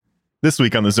This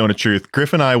week on the Zone of Truth,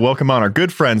 Griff and I welcome on our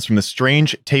good friends from the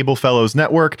Strange Table Fellows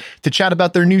Network to chat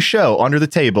about their new show, Under the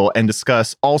Table, and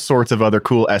discuss all sorts of other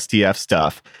cool STF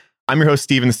stuff. I'm your host,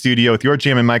 Steve, in the studio with your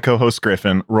jam and my co-host,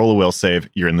 Griffin. Roll a will save.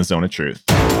 You're in the Zone of Truth.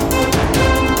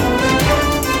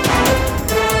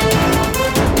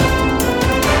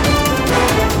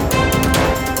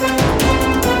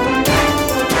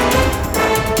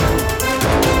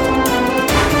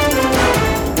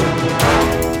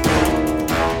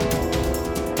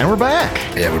 And we're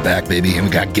back. Yeah, we're back, baby. And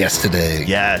we got guests today.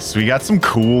 Yes, we got some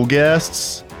cool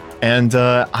guests. And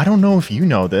I don't know if you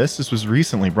know this. This was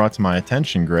recently brought to my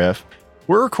attention, Griff.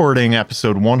 We're recording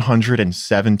episode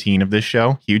 117 of this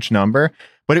show. Huge number.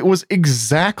 But it was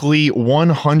exactly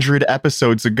 100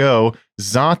 episodes ago,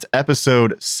 Zot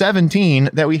episode 17,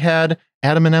 that we had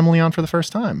Adam and Emily on for the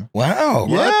first time. Wow.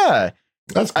 Yeah.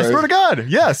 That's crazy. I swear to God.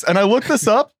 Yes. And I looked this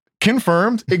up.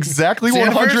 Confirmed exactly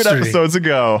 100 episodes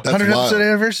ago. 100 episode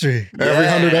anniversary. Every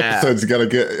 100 episodes, you got to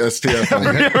get STF.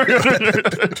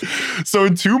 So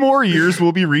in 2 more years,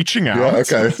 we'll be reaching out. Yeah,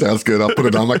 okay. Sounds good. I'll put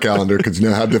it on my calendar because you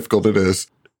know how difficult it is.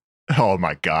 Oh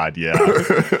my God. Yeah.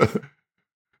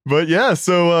 But yeah,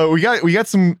 so we got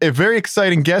some very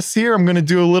exciting guests here. I'm going to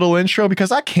do a little intro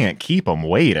because I can't keep them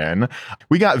waiting.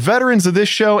 We got veterans of this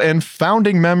show and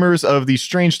founding members of the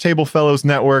Strange Table Fellows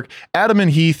Network. Adam and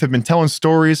Heath have been telling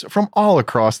stories from all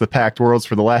across the Pact Worlds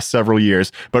for the last several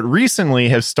years, but recently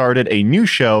have started a new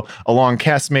show along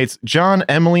castmates John,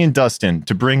 Emily, and Dustin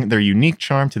to bring their unique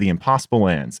charm to the impossible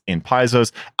lands in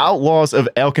Paizo's Outlaws of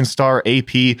Alkenstar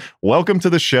AP. Welcome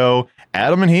to the show,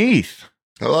 Adam and Heath.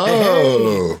 Hello.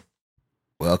 Hey.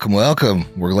 Welcome, welcome.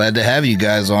 We're glad to have you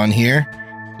guys on here.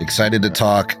 Excited to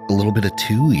talk a little bit of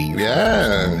 2E.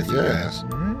 Yeah.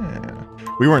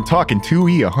 We weren't talking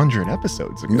 2E 100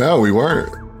 episodes ago. No, we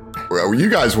weren't. Well,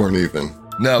 you guys weren't even.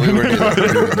 No, we weren't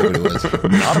either. Nobody was.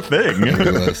 Not a thing.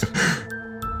 Nobody was.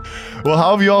 Well,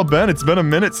 how have you all been? It's been a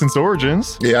minute since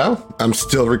Origins. Yeah, I'm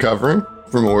still recovering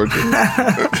from Origin.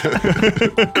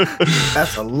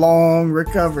 That's a long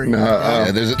recovery. Yeah,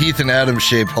 there's a Heath and Adam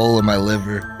shaped hole in my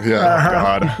liver. Yeah.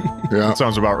 God. Yeah. That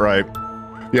sounds about right.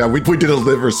 Yeah, we did a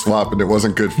liver swap and it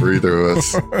wasn't good for either of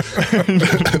us.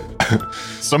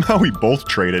 Somehow we both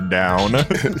traded down.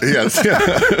 Yes. Yeah.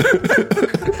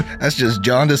 That's just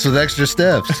jaundice with extra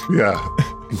steps. Yeah.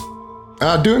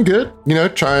 Doing good. You know,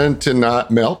 trying to not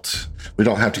melt. We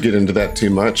don't have to get into that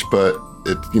too much, but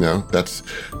that's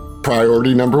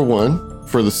priority number 1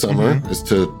 for the summer is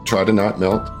to try to not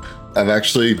melt. I've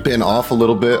actually been off a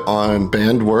little bit on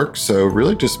band work, so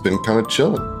really just been kind of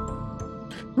chilling.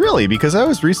 Really? Because I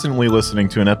was recently listening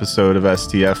to an episode of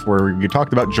STF where you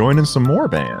talked about joining some more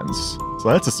bands. So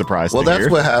that's a surprise. Well,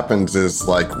 that's what happens is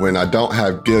like when I don't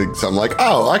have gigs, I'm like,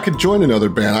 oh, I could join another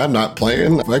band. I'm not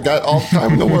playing. I got all the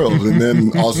time in the world. And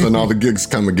then all of a sudden all the gigs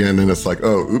come again and it's like,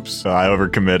 oh, oops. I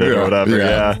overcommitted or whatever.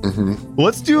 Yeah. Mm-hmm.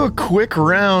 Let's do a quick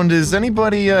round. Is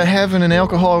anybody having an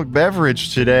alcoholic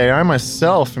beverage today? I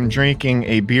myself am drinking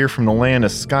a beer from the land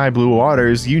of Sky Blue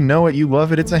Waters. You know it. You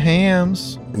love it. It's a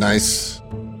Hams. Nice.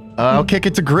 I'll kick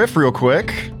it to Griff real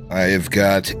quick. I've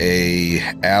got a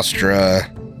Astra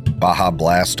Baja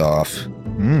Blast Off.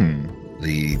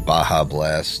 The Baja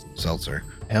Blast seltzer.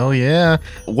 Hell yeah.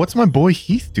 What's my boy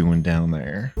Heath doing down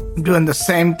there? I'm doing the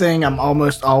same thing I'm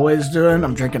almost always doing.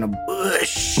 I'm drinking a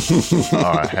Bush.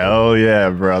 Oh, hell yeah,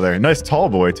 brother. Nice tall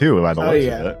boy, too, by the looks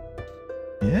yeah. of it.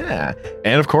 Yeah.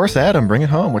 And of course, Adam, bring it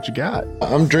home. What you got?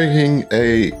 I'm drinking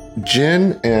a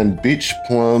gin and beach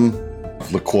plum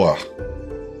liqueur.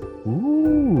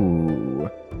 Ooh.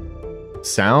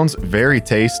 Sounds very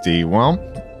tasty. Well,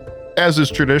 as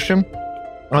is tradition,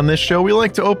 on this show, we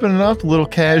like to open it up a little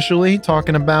casually,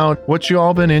 talking about what you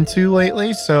all been into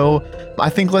lately. So I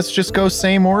think let's just go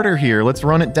same order here. Let's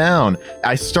run it down.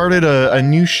 I started a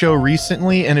new show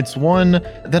recently, and it's one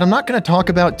that I'm not going to talk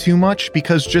about too much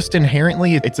because just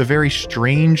inherently it's a very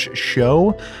strange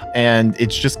show. And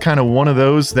it's just kind of one of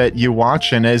those that you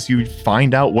watch, and as you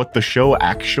find out what the show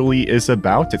actually is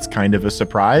about, it's kind of a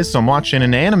surprise. So I'm watching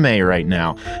an anime right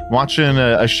now. I'm watching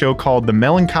a show called The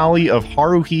Melancholy of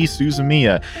Haruhi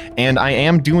Suzumiya. And I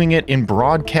am doing it in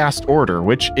broadcast order,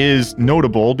 which is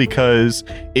notable because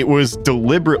it was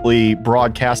deliberately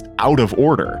broadcast out of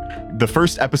order. The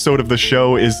first episode of the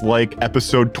show is like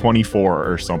episode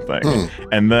 24 or something.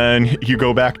 And then you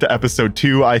go back to episode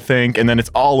 2, I think, and then it's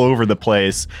all over the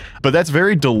place. But that's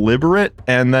very deliberate.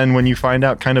 And then when you find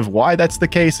out kind of why that's the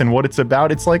case and what it's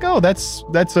about, it's like, oh, that's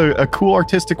a cool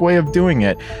artistic way of doing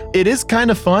it. It is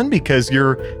kind of fun because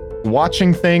you're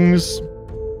watching things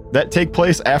that take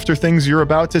place after things you're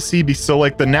about to see. So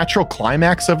like the natural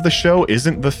climax of the show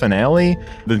isn't the finale.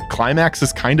 The climax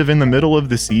is kind of in the middle of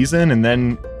the season, and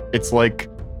then it's like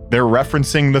they're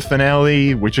referencing the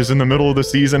finale, which is in the middle of the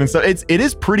season. And so it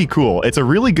is pretty cool. It's a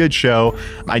really good show.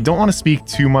 I don't want to speak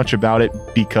too much about it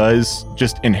because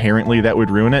just inherently that would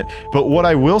ruin it. But what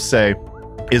I will say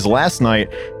is last night,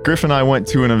 Griff and I went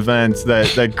to an event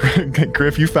that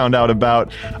Griff, you found out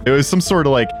about. It was some sort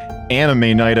of like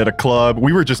anime night at a club.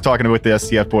 We were just talking with the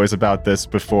STF boys about this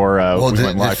before we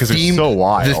went live because it's so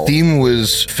wild. The theme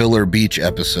was filler beach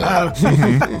episode.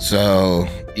 So,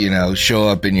 show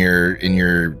up in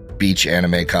your beach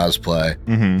anime cosplay.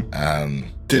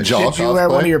 Did you wear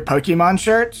one of your Pokemon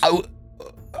shirts?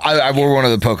 I wore one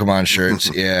of the Pokemon shirts.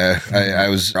 Yeah, I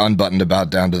was unbuttoned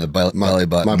about down to the belly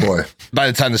button. My boy. By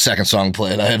the time the second song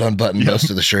played, I had unbuttoned most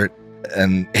of the shirt.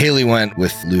 And Haley went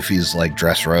with Luffy's like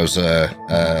Dressrosa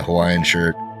Hawaiian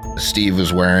shirt. Steve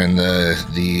was wearing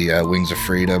the Wings of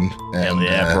Freedom and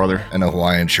brother, and a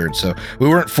Hawaiian shirt. So we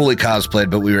weren't fully cosplayed,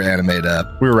 but we were animated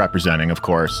up. We were representing, of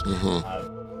course.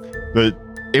 But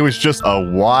it was just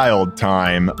a wild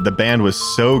time. The band was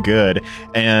so good.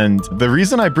 And the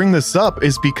reason I bring this up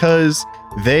is because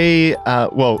they,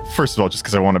 first of all, just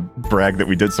because I want to brag that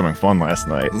we did something fun last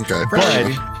night.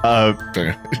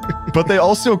 Okay. But they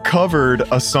also covered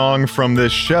a song from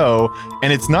this show,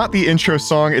 and it's not the intro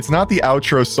song, it's not the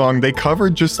outro song. They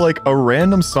covered just like a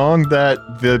random song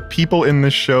that the people in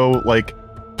this show like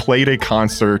played a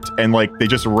concert, and like they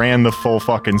just ran the full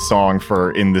fucking song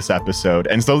in this episode.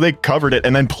 And so they covered it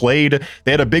and then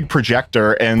they had a big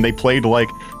projector and they played like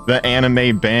the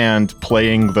anime band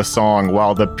playing the song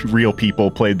while the real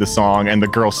people played the song, and the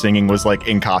girl singing was like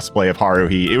in cosplay of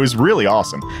Haruhi. It was really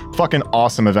awesome. Fucking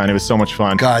awesome event. It was so much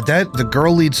fun. God, the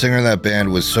girl lead singer of that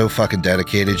band was so fucking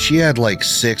dedicated. She had like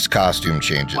 6 costume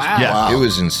changes. Wow. Yeah. Wow. It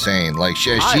was insane. Like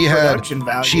she value.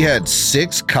 had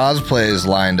 6 cosplays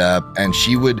lined up, and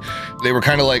they were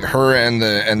kind of like her and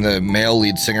the male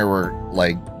lead singer were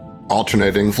like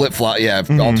Alternating. flip-flop,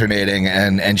 alternating,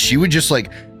 and she would just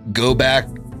like go back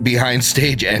behind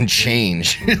stage and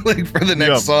change like for the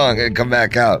next song and come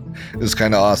back out. It was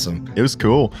kind of awesome. It was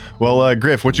cool. Well,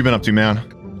 Griff, what you been up to,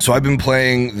 man? So I've been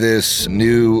playing this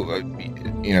new,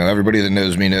 everybody that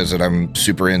knows me knows that I'm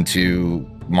super into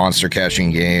monster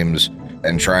catching games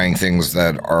and trying things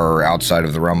that are outside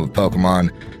of the realm of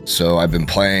Pokemon. So I've been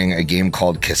playing a game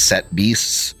called Cassette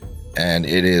Beasts, and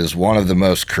it is one of the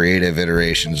most creative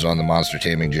iterations on the monster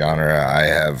taming genre I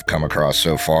have come across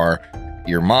so far.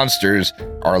 Your monsters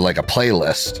are like a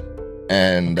playlist,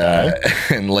 and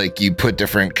and like you put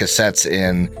different cassettes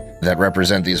in that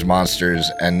represent these monsters,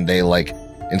 and they like,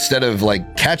 instead of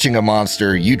like catching a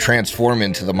monster, you transform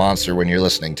into the monster when you're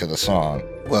listening to the song.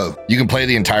 Whoa. You can play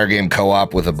the entire game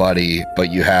co-op with a buddy,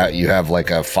 but you have like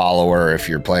a follower if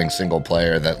you're playing single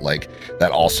player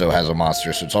that also has a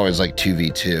monster. So it's always like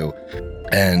 2v2.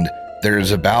 And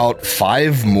there's about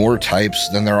 5 more types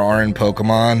than there are in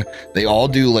Pokemon. They all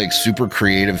do like super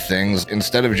creative things.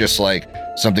 Instead of just like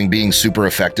something being super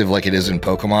effective like it is in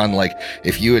Pokemon, like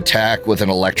if you attack with an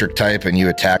electric type and you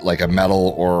attack like a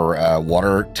metal or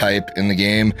water type in the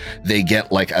game, they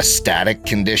get like a static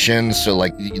condition. So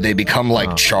like they become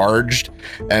like charged,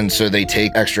 and so they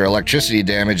take extra electricity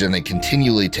damage and they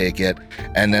continually take it.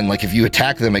 And then like if you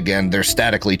attack them again, they're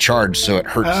statically charged, so it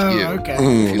hurts you. Okay.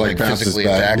 If you like physically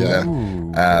back, attack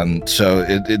them. So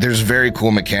there's very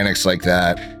cool mechanics like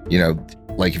that.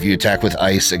 Like if you attack with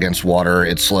ice against water,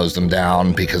 it slows them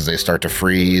down because they start to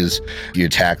freeze. If you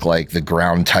attack like the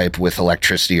ground type with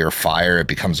electricity or fire, it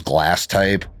becomes glass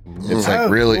type. It's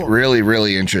like really, really,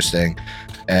 really interesting.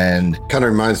 And Kind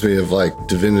of reminds me of like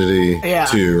Divinity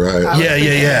 2, right? yeah.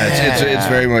 It's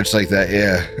very much like that.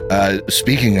 Yeah.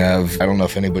 Speaking of, I don't know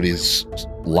if anybody's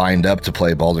lined up to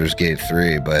play Baldur's Gate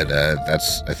 3, but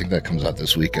I think that comes out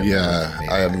this weekend. Yeah,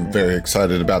 I am very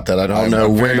excited about that. I don't I'm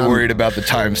know very when worried about the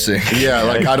time sync. Yeah,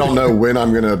 like I don't know when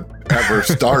I'm gonna ever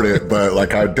start it, but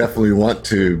like I definitely want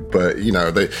to. But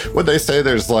they say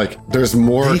there's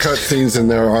more cutscenes than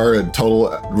there are in total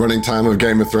running time of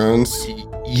Game of Thrones.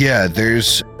 Yeah,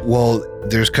 there's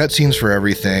cutscenes for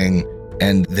everything,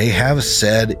 and they have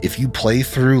said if you play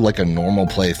through like a normal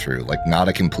playthrough, like not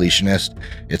a completionist,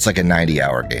 it's like a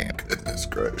 90-hour game. Goodness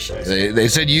gracious. They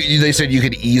said you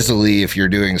could easily, if you're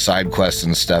doing side quests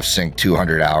and stuff, sink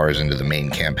 200 hours into the main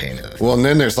campaign of the thing. Well, and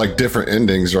then there's like different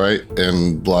endings, right?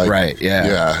 And like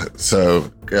yeah. So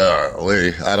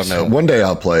golly, I don't know. One day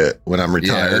I'll play it when I'm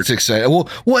retired. Yeah, that's exciting.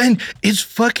 Well, and it's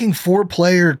fucking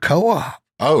 4-player co-op.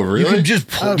 Oh, You really? can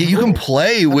just you can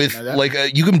play with know that. like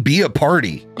you can be a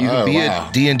party. You can be wow.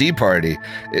 a D&D party,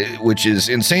 which is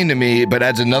insane to me, but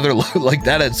adds another like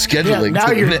that adds Yeah, scheduling. now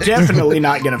to the you're mix. definitely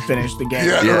not going to finish the game.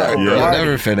 Yeah, yeah, right, you'll right.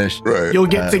 never finish. Right. You'll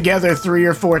get together 3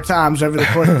 or 4 times over the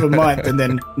course of a month and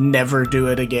then never do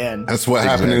it again. That's what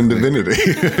happened in Divinity.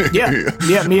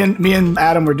 Yeah. Me and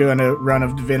Adam were doing a run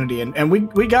of Divinity, and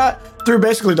we got through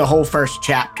basically the whole first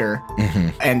chapter,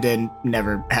 and then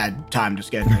never had time to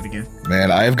schedule it again.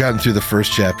 Man, I have gotten through the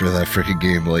first chapter of that freaking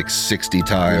game like 60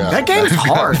 times. Yeah. That game's I've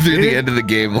gotten hard, through dude. the end of the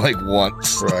game like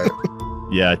once. Right.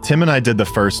 Yeah, Tim and I did the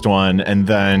first one, and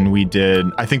then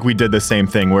I think we did the same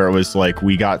thing where it was like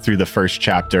we got through the first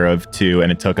chapter of 2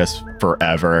 and it took us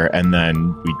forever, and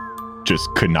then we just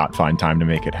could not find time to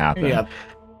make it happen. Yeah.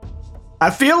 I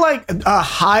feel like a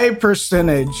high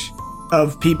percentage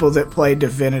of people that play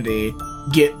Divinity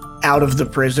get out of the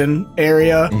prison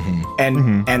area,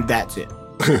 and that's it.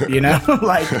 You know,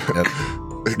 like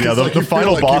Yeah, the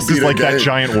final boss is like that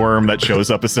giant worm that shows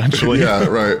up essentially. Yeah,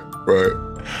 right.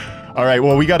 All right,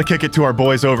 well, we got to kick it to our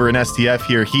boys over in STF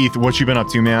here. Heath, what you been up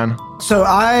to, man? So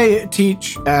I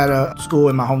teach at a school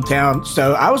in my hometown.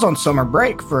 So I was on summer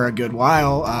break for a good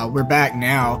while. We're back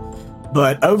now.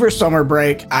 But over summer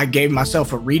break, I gave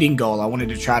myself a reading goal. I wanted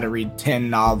to try to read 10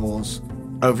 novels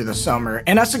over the summer,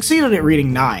 and I succeeded at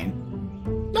reading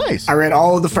 9. Nice. I read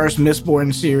all of the first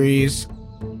Mistborn series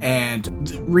and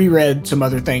reread some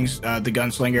other things, The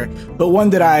Gunslinger. But one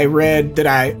that I read that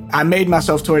I made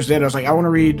myself towards the end, I was like, I want to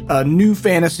read a new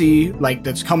fantasy like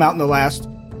that's come out in the last,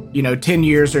 10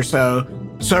 years or so.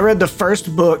 So I read the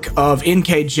first book of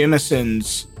N.K.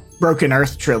 Jemison's Broken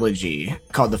Earth trilogy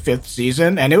called The Fifth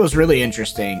Season, and it was really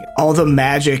interesting. All the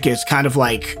magic is kind of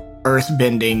like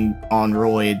earthbending on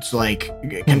roids, like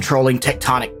controlling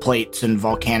tectonic plates and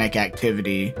volcanic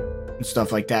activity and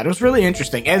stuff like that. It was really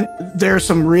interesting, and there are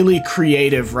some really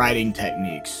creative writing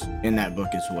techniques in that book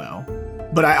as well.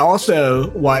 But I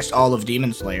also watched all of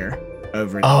Demon Slayer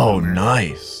over and Oh, over.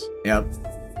 nice. Yep.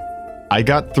 I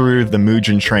got through the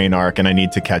Mugen Train arc and I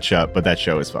need to catch up, but that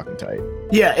show is fucking tight.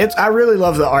 Yeah, I really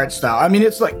love the art style. I mean,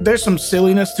 it's like there's some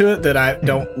silliness to it that I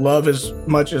don't love as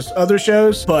much as other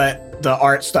shows, but the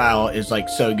art style is like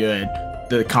so good.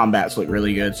 The combats look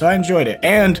really good, so I enjoyed it.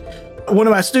 And one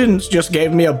of my students just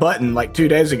gave me a button like 2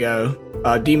 days ago,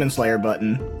 a Demon Slayer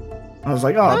button. I was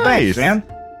like, oh, thanks, Nice. man.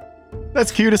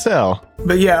 That's cute as hell.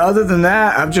 But yeah, other than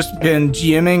that, I've just been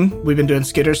GMing. We've been doing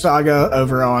Skitter Saga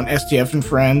over on STF and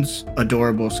Friends,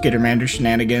 adorable Skittermander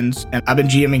shenanigans. And I've been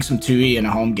GMing some 2E in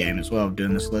a home game as well,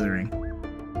 doing the Slithering.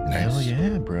 Hell Nice.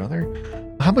 yeah, brother.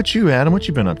 How about you, Adam? What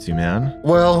you been up to, man?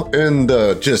 Well, in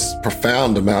the just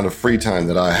profound amount of free time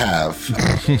that I have,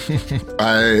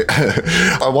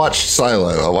 I watched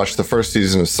Silo. I watched the first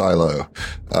season of Silo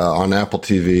on Apple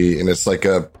TV, and it's like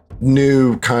a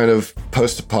new kind of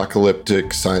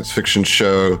post-apocalyptic science fiction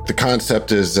show. The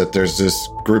concept is that there's this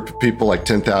group of people, like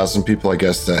 10,000 people, I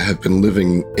guess, that have been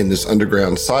living in this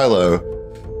underground silo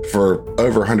for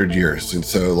over 100 years. And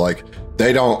so, like,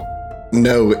 they don't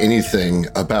know anything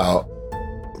about,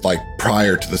 like,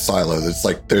 prior to the silo. It's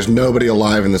like there's nobody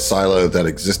alive in the silo that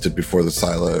existed before the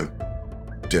silo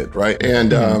did, right?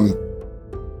 And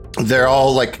they're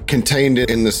all, like, contained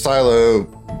in the silo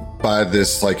by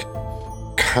this, like,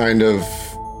 kind of,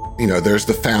 there's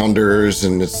the founders,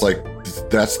 and it's like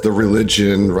that's the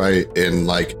religion, right? And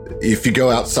like if you go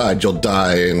outside you'll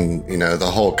die, and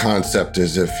the whole concept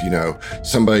is if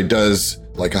somebody does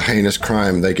like a heinous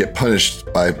crime, they get punished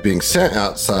by being sent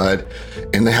outside,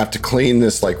 and they have to clean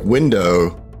this like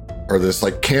window or this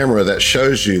like camera that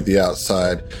shows you the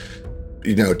outside,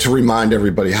 to remind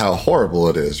everybody how horrible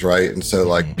it is, right? And so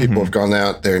like people have gone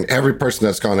out there, and every person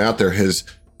that's gone out there has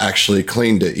actually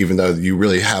cleaned it, even though you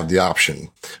really have the option,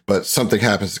 but something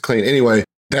happens to clean. Anyway,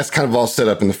 that's kind of all set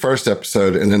up in the first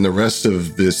episode. And then the rest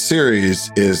of this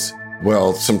series is,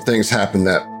 well, some things happen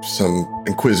that some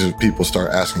inquisitive people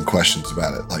start asking questions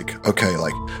about it. Like, okay,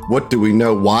 like, what do we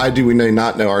know? Why do we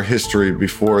not know our history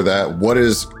before that? What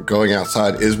is going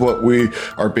outside? Is what we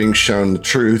are being shown the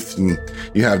truth? And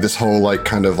you have this whole like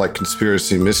kind of like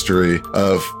conspiracy mystery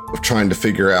of trying to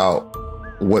figure out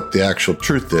what the actual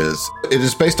truth is. It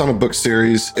is based on a book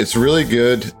series. It's really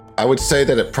good. I would say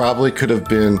that it probably could have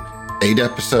been 8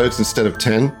 episodes instead of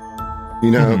 10,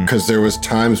 because there was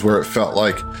times where it felt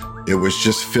like it was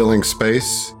just filling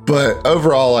space. But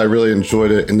overall, I really enjoyed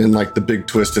it. And then like the big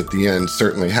twist at the end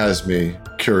certainly has me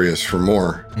curious for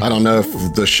more. I don't know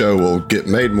if the show will get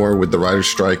made more with the writer's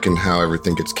strike and how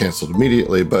everything gets canceled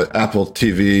immediately, but Apple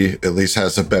TV at least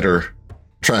has a better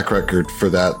track record for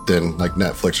that than like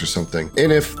Netflix or something.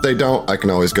 And if they don't, I can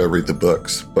always go read the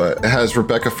books. But it has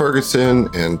Rebecca Ferguson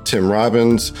and Tim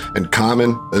Robbins and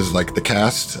Common as like the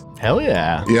cast. Hell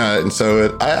yeah. Yeah, and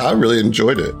so I really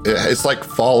enjoyed it. It's like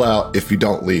Fallout if you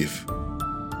don't leave.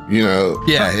 You know?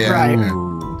 Yeah.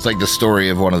 Right. It's like the story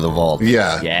of one of the vaults.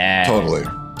 Yeah. Totally.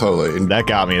 And That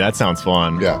got me. That sounds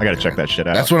fun. Yeah. I got to check that shit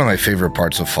out. That's one of my favorite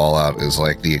parts of Fallout is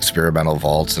like the experimental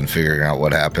vaults and figuring out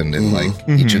what happened in like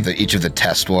each of the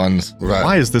test ones. right.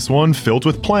 Why is this one filled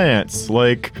with plants?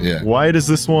 Like, Yeah. why does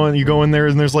this one, you go in there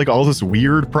and there's like all this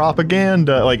weird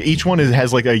propaganda? Like, each one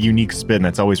has like a unique spin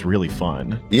that's always really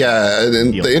fun. Yeah,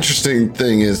 and Deal. the interesting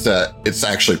thing is that it's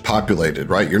actually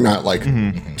populated, right? You're not like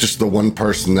just the one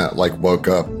person that like woke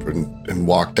up and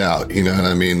walked out, you know what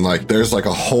I mean? Like there's like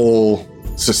a whole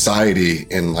society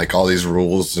and like all these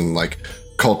rules and like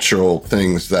cultural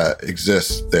things that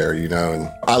exist there, you know? And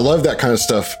I love that kind of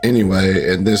stuff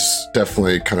anyway, and this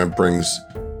definitely kind of brings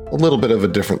a little bit of a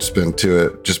different spin to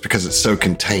it just because it's so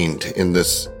contained in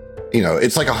this, you know,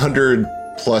 it's like 100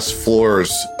 plus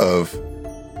floors of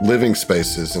living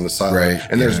spaces in the silo, Right,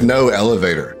 and there's no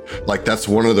elevator. Like that's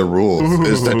one of the rules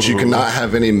is that you cannot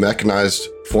have any mechanized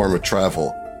form of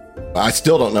travel. I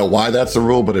still don't know why that's a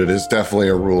rule, but it is definitely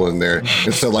a rule in there.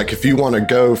 And so like if you want to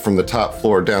go from the top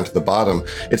floor down to the bottom,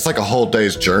 it's like a whole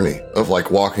day's journey of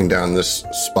like walking down this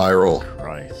spiral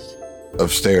Christ.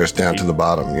 of stairs down to the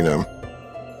bottom, you know?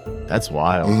 That's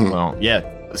wild. Well, yeah,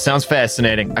 sounds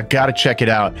fascinating. I got to check it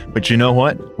out. But you know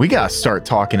what? We got to start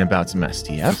talking about some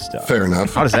STF stuff. Fair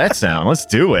enough. How does that sound? Let's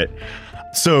do it.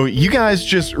 So you guys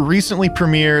just recently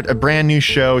premiered a brand new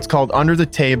show. It's called Under the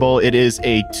Table. It is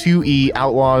a 2E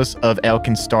Outlaws of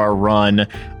Alkenstar run.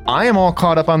 I am all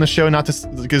caught up on the show, not to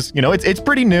because you know it's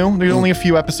pretty new. There's only a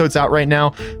few episodes out right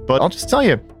now, but I'll just tell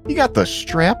you, you got the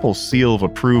Strapple seal of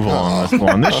approval on this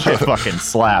one. This shit fucking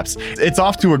slaps. It's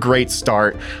off to a great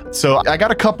start. So I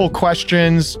got a couple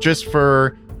questions just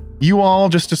for you all,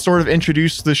 just to sort of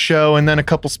introduce the show, and then a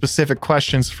couple specific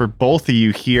questions for both of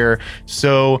you here.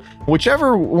 So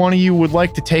whichever one of you would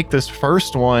like to take this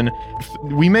first one,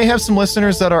 we may have some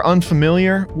listeners that are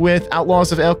unfamiliar with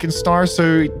Outlaws of Alkenstar.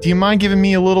 So do you mind giving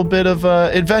me a little bit of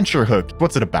adventure hook?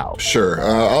 What's it about? Sure,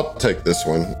 I'll take this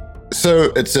one.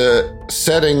 So it's a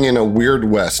setting in a weird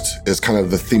west is kind of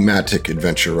the thematic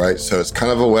adventure, right? So it's kind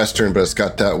of a Western, but it's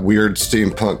got that weird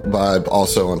steampunk vibe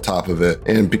also on top of it.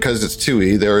 And because it's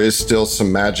 2E, there is still some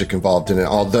magic involved in it.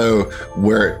 Although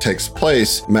where it takes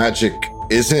place, magic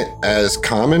isn't as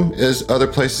common as other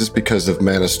places because of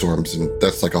mana storms, and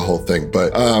that's like a whole thing.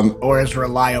 But Or as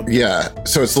reliable. yeah,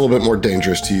 so it's a little bit more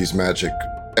dangerous to use magic.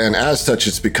 And as such,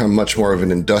 it's become much more of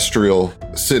an industrial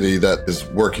city that is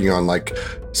working on like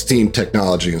steam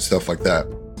technology and stuff like that.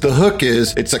 The hook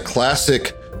is, it's a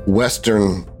classic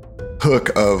Western hook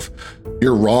of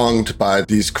you're wronged by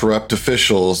these corrupt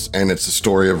officials, and it's a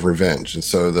story of revenge. And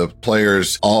so the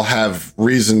players all have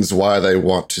reasons why they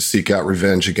want to seek out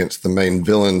revenge against the main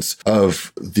villains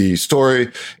of the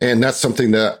story. And that's something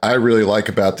that I really like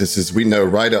about this is we know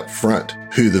right up front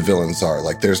who the villains are.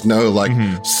 Like there's no like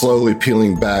slowly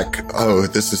peeling back, oh,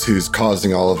 this is who's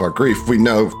causing all of our grief. We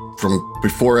know from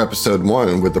before episode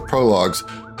 1 with the prologues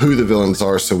who the villains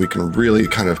are, so we can really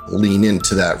kind of lean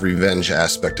into that revenge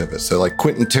aspect of it. So like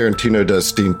Quentin Tarantino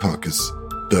does steampunk is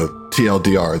the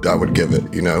TLDR I would give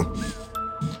it, you know?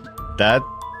 That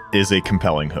is a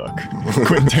compelling hook.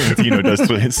 Quentin Tarantino does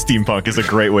steampunk is a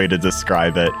great way to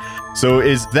describe it. So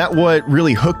is that what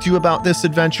really hooked you about this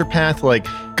adventure path? Like,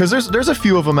 because there's a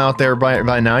few of them out there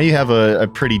by now. You have a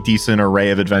pretty decent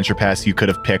array of adventure paths you could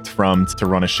have picked from to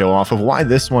run a show off of. Why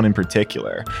this one in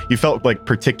particular? You felt like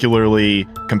particularly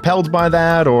compelled by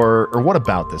that, or what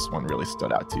about this one really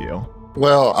stood out to you?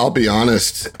 Well, I'll be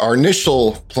honest. Our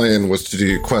initial plan was to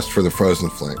do Quest for the Frozen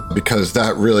Flame because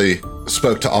that really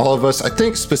spoke to all of us. I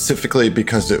think specifically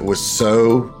because it was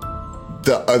so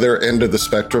the other end of the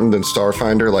spectrum than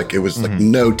Starfinder. Like it was like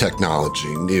no technology.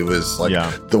 It was like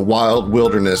the wild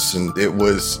wilderness, and it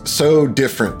was so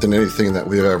different than anything that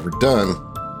we've ever done.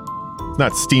 It's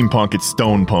not steampunk, it's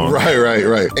stone punk.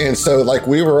 Right. And so like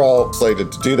we were all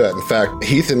slated to do that. In fact,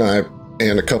 Heath and I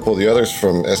and a couple of the others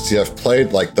from STF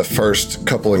played like the first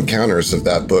couple encounters of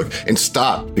that book and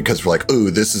stopped because we're like, ooh,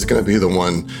 this is going to be the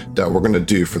one that we're going to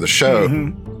do for the show.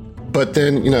 But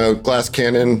then, you know, Glass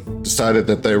Cannon decided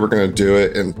that they were going to do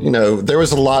it. And, you know, there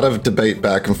was a lot of debate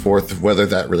back and forth of whether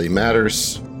that really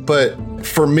matters. But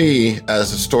for me,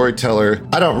 as a storyteller,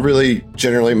 I don't really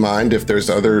generally mind if there's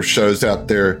other shows out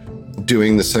there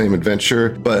doing the same adventure.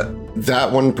 But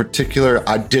that one in particular,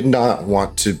 I did not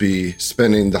want to be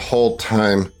spending the whole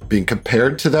time being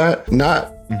compared to that.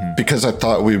 Not because I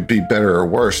thought we'd be better or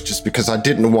worse, just because I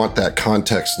didn't want that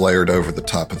context layered over the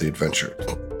top of the adventure.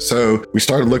 So we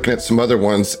started looking at some other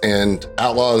ones, and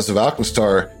Outlaws of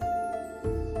Alkenstar,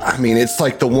 I mean, it's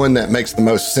like the one that makes the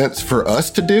most sense for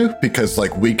us to do, because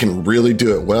like we can really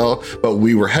do it well, but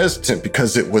we were hesitant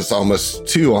because it was almost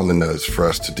too on the nose for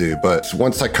us to do. But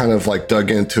once I kind of like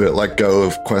dug into it, let go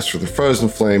of Quest for the Frozen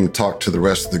Flame, talked to the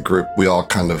rest of the group, we all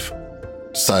kind of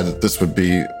decided this would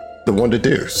be the one to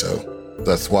do. So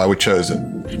that's why we chose it.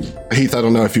 Heath, I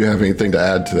don't know if you have anything to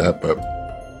add to that, but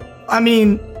I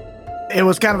mean, it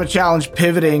was kind of a challenge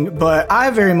pivoting, but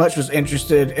I very much was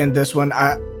interested in this one.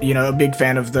 A big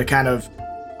fan of the kind of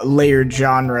layered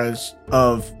genres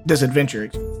of this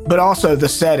adventure, but also the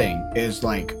setting is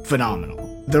like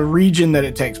phenomenal. The region that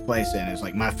it takes place in is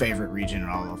like my favorite region in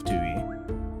all of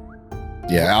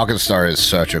 2E. Yeah, Alkenstar is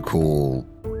such a cool,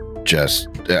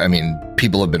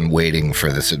 people have been waiting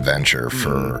for this adventure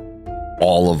for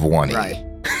all of 1E. Right.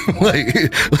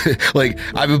 like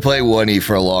I've been playing 1E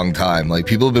for a long time. Like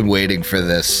people have been waiting for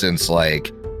this since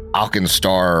like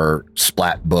Alkenstar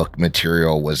splat book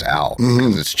material was out.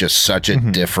 Because it's just such a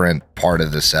different part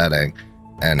of the setting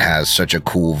and has such a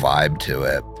cool vibe to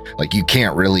it. Like you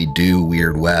can't really do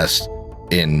Weird West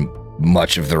in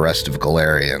much of the rest of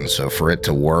Golarion. So for it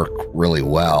to work really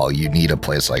well, you need a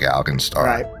place like Alkenstar.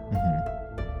 Right.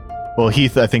 Well,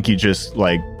 Heath, I think you just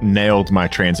like nailed my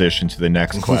transition to the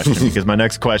next question, because my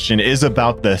next question is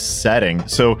about the setting.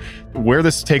 So where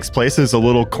this takes place is a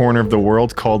little corner of the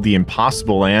world called the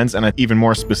Impossible Lands, and even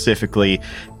more specifically,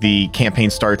 the campaign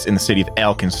starts in the city of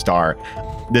Alkenstar.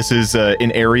 This is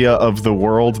an area of the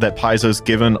world that Paizo's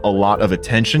given a lot of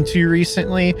attention to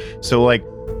recently. So like,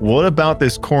 what about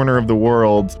this corner of the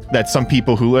world that some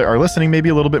people who are listening may be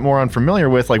a little bit more unfamiliar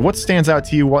with? Like, what stands out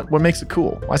to you? What makes it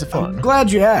cool? Why is it fun? I'm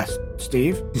glad you asked,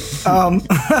 Steve.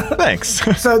 Thanks.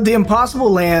 So the Impossible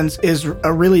Lands is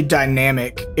a really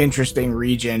dynamic, interesting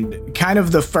region. Kind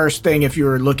of the first thing, if you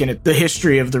were looking at the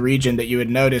history of the region, that you would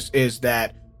notice is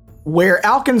that where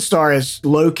Alkenstar is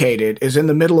located is in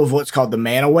the middle of what's called the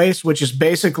Mana Waste, which is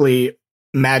basically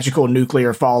magical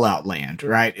nuclear fallout land,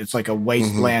 right? It's like a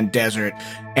wasteland desert.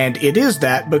 And it is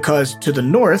that because to the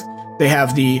north, they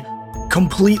have the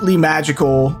completely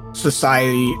magical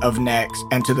Society of Nex,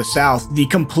 and to the south, the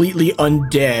completely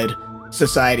undead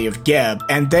Society of Geb.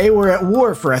 And they were at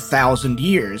war for 1,000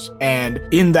 years. And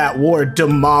in that war,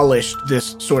 demolished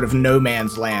this sort of no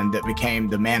man's land that became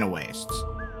the Mana Wastes.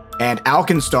 And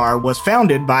Alkenstar was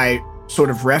founded by sort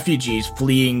of refugees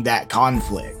fleeing that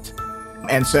conflict.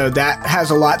 And so that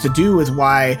has a lot to do with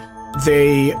why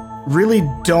they really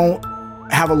don't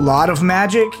have a lot of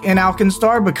magic in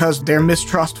Alkenstar, because they're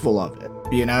mistrustful of it.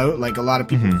 You know, like a lot of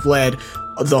people fled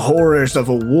the horrors of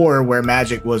a war where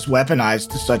magic was weaponized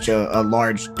to such a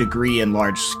large degree and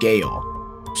large scale.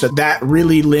 So that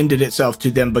really lended itself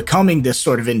to them becoming this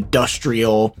sort of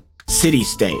industrial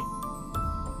city-state.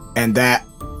 And that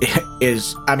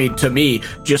is, I mean, to me,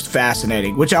 just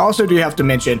fascinating. Which I also do have to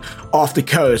mention, off the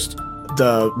coast,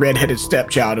 the redheaded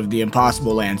stepchild of the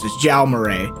Impossible Lands is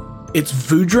Jalmaray. It's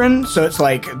Vudran, so it's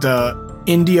like the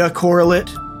India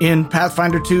correlate in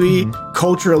Pathfinder 2E.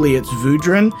 Culturally, it's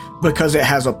Vudran because it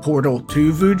has a portal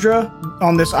to Vudra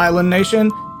on this island nation,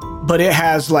 but it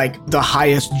has like the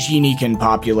highest Geniekan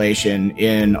population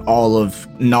in all of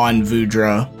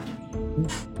non-Vudra,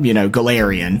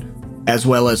 Golarion, as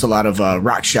well as a lot of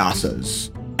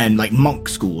Rakshasas and like monk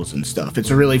schools and stuff. It's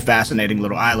a really fascinating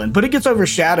little island, but it gets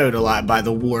overshadowed a lot by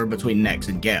the war between Nex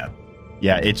and Geb.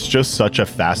 Yeah, it's just such a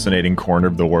fascinating corner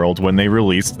of the world. When they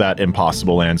released that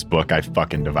Impossible Lands book, I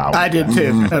fucking devoured it. I did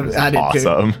too. I did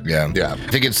awesome. too. Yeah. I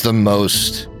think it's the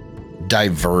most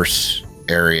diverse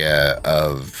area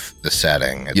of the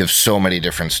setting. You have so many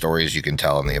different stories you can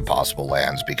tell in the Impossible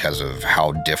Lands because of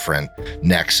how different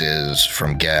Nex is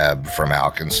from Geb, from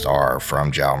Alkenstar,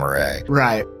 from Jalmaray.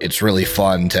 Right. It's really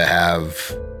fun to have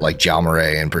like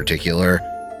Jalmaray in particular,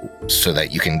 so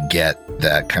that you can get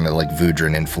that kind of like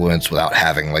Vudran influence without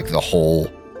having like the whole,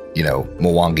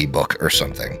 Mwangi book or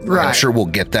something. Right. I'm sure we'll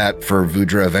get that for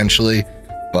Vudra eventually,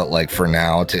 but like for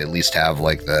now, to at least have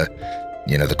like the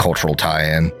cultural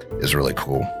tie-in is really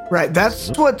cool. Right. That's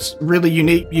what's really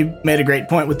unique. You made a great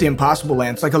point with the Impossible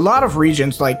Lands. Like a lot of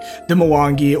regions like the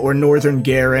Mwangi or Northern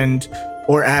Garand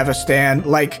or Avestan,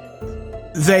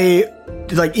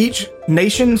 each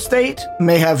nation state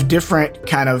may have different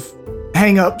kind of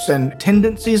hang-ups and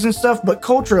tendencies and stuff, but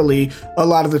culturally, a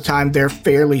lot of the time, they're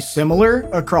fairly similar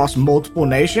across multiple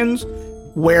nations,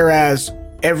 whereas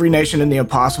every nation in the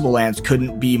Impossible Lands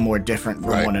couldn't be more different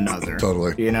from one another.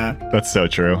 Totally. That's so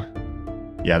true.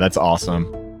 Yeah, that's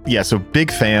awesome. Yeah, so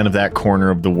big fan of that corner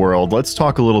of the world. Let's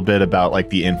talk a little bit about like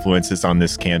the influences on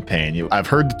this campaign. I've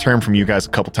heard the term from you guys a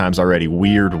couple times already,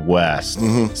 Weird West.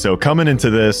 So coming into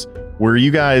this, were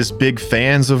you guys big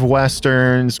fans of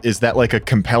Westerns? Is that like a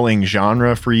compelling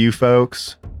genre for you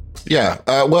folks? Yeah,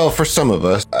 well, for some of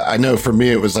us, I know for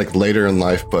me it was like later in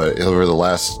life, but over the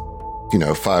last,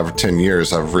 5 or 10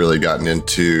 years, I've really gotten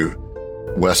into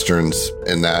Westerns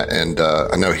and that. And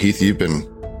I know, Heath, you've been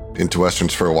into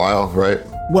Westerns for a while, right?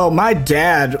 Well, my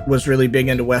dad was really big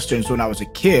into Westerns when I was a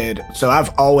kid, so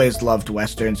I've always loved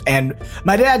Westerns. And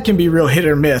my dad can be real hit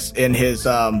or miss in his,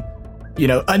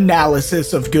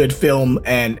 analysis of good film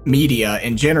and media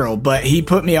in general, but he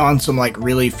put me on some like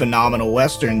really phenomenal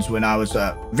Westerns when I was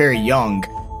very young.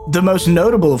 The most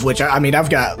notable of which, I've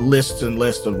got lists and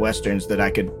lists of Westerns that I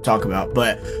could talk about,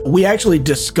 but we actually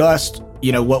discussed,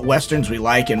 what Westerns we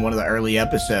like in one of the early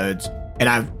episodes. And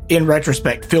I, in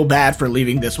retrospect, feel bad for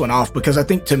leaving this one off because I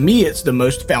think to me it's the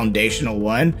most foundational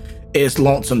one is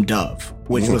Lonesome Dove,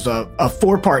 which was a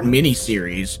 4-part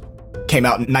miniseries, came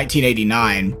out in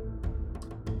 1989.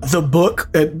 The book,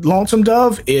 Lonesome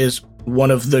Dove, is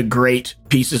one of the great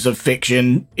pieces of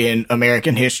fiction in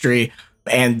American history.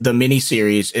 And the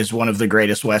miniseries is one of the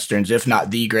greatest Westerns, if not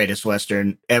the greatest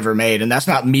Western ever made. And that's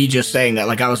not me just saying that.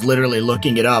 Like, I was literally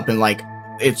looking it up and like,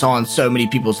 it's on so many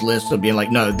people's lists of being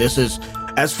like, no, this is,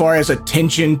 as far as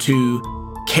attention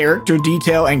to character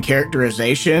detail and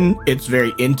characterization, it's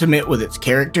very intimate with its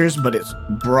characters, but it's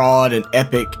broad and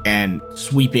epic and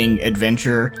sweeping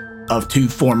adventure of 2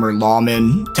 former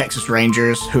lawmen, Texas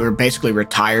Rangers, who are basically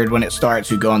retired when it starts,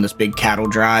 who go on this big cattle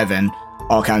drive and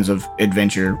all kinds of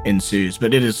adventure ensues.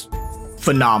 But it is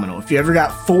phenomenal. If you ever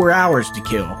got 4 hours to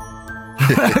kill,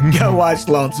 go watch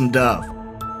Lonesome Dove.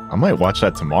 I might watch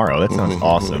that tomorrow. That sounds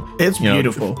awesome. It's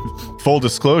beautiful. Full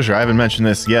disclosure, I haven't mentioned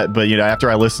this yet, but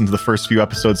after I listened to the first few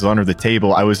episodes of Under the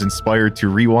Table, I was inspired to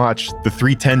rewatch the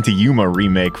 3:10 to Yuma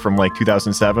remake from like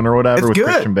 2007 or whatever with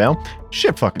Christian Bale.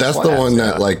 Shit fucking That's slaps, the one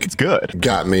that like it's good.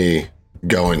 Got me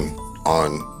going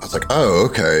on. I was like, oh,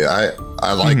 okay,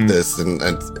 I like this,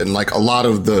 and like a lot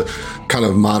of the kind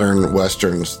of modern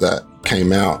Westerns that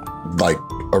came out like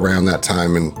around that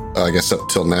time, and I guess up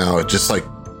till now, it just like,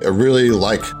 I really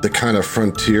like the kind of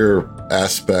frontier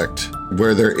aspect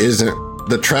where there isn't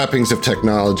the trappings of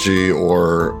technology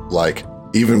or like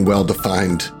even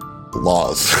well-defined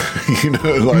laws.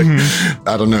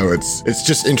 I don't know. It's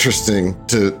just interesting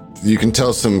you can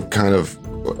tell some kind of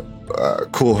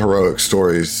cool heroic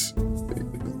stories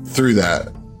through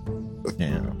that.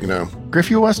 Yeah. Griff,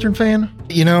 you a Western fan?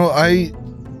 I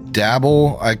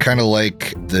dabble. I kind of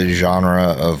like the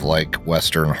genre of like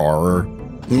Western horror.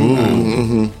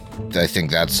 I think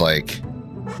that's like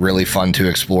really fun to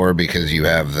explore because you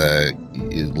have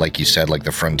like you said, like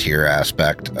the frontier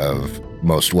aspect of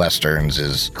most Westerns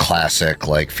is classic,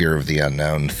 like fear of the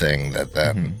unknown thing that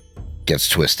then gets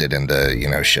twisted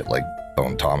into, shit like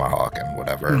Bone Tomahawk and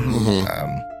whatever.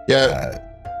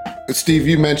 Steve,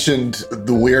 you mentioned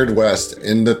the Weird West,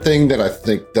 and the thing that I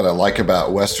think that I like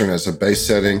about Western as a base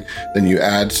setting, then you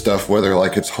add stuff, whether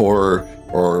like it's horror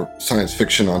or science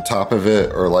fiction on top of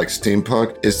it, or like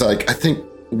steampunk, is like, I think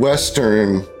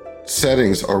Western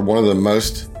settings are one of the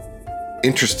most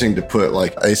interesting to put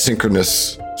like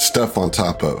asynchronous stuff on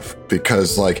top of,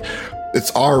 because like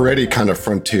it's already kind of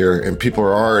frontier and people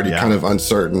are already kind of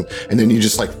uncertain. And then you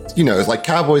just like, it's like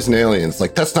Cowboys and Aliens.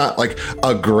 Like that's not like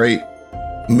a great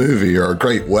movie or a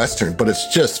great Western, but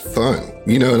it's just fun.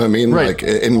 You know what I mean? Right.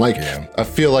 I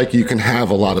feel like you can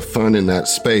have a lot of fun in that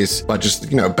space by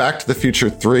just, Back to the Future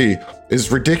 3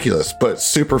 is ridiculous, but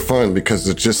super fun because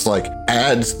it just like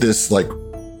adds this like,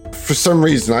 for some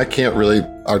reason, I can't really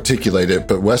articulate it,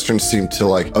 but Westerns seem to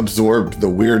like absorb the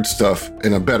weird stuff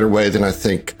in a better way than I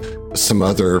think some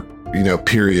other,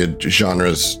 period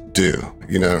genres do,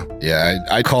 Yeah,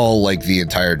 I call like the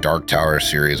entire Dark Tower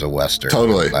series a Western.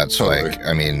 Totally. That's like,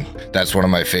 that's one of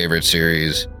my favorite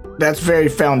series. That's very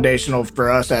foundational for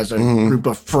us as a group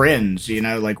of friends,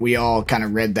 like we all kind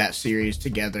of read that series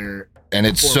together. And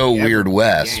it's so Weird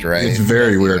West, right? It's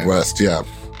very Weird West, yeah.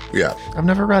 Yeah. I've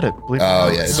never read it.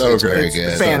 Yeah, it's very good.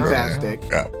 It's fantastic.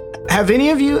 Yeah. Have any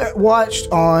of you watched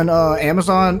on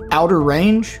Amazon Outer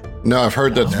Range? No, I've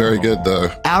heard that's very good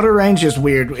though. Outer Range is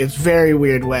weird. It's very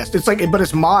Weird West. It's like, but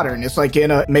it's modern. It's like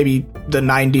in maybe the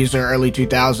 90s or early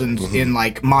 2000s in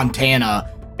like Montana,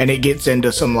 and it gets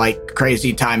into some like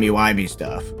crazy timey-wimey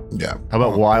stuff. Yeah. How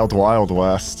about Wild Wild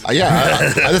West?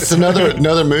 That's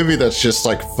another movie that's just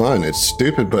like fun. It's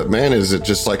stupid, but man, is it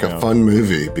just like a fun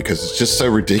movie because it's just so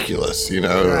ridiculous,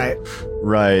 Right.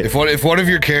 Right. If one of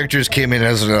your characters came in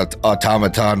as an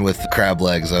automaton with crab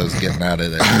legs, I was getting out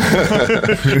of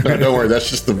there. No, don't worry, that's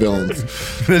just the villains.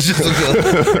 That's just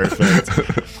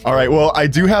Perfect. All right. Well, I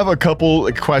do have a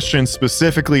couple questions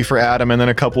specifically for Adam and then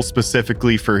a couple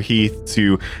specifically for Heath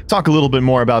to talk a little bit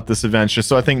more about this adventure.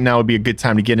 So I think now would be a good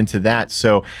time to get into that.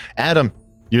 So, Adam,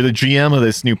 you're the GM of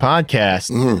this new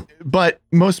podcast, but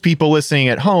most people listening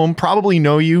at home probably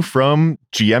know you from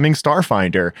GMing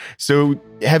Starfinder. So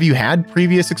have you had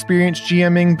previous experience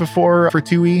GMing before for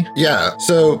 2E? Yeah,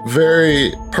 so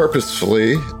very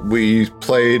purposefully, we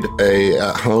played a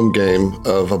at-home game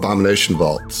of Abomination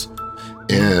Vaults,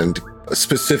 and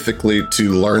specifically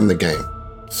to learn the game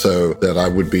so that I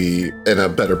would be in a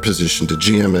better position to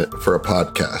GM it for a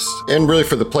podcast. And really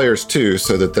for the players too,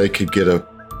 so that they could get a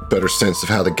better sense of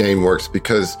how the game works,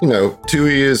 because 2E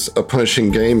is a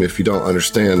punishing game if you don't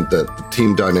understand that the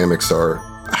team dynamics are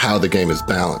how the game is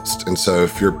balanced. And so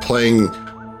if you're playing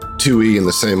 2E in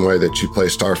the same way that you play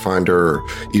Starfinder or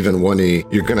even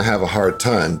 1E, you're going to have a hard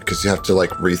time because you have to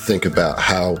rethink about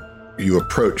how you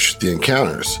approach the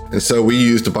encounters. And so we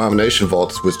used Abomination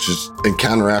Vaults, which is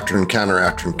encounter after encounter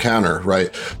after encounter,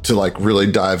 right, to really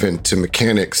dive into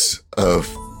mechanics of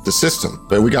the system.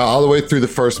 But we got all the way through the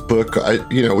first book.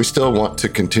 We still want to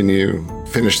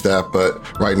finish that,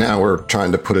 but right now we're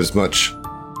trying to put as much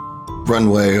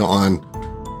runway on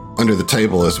under the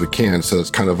table as we can, so it's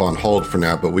kind of on hold for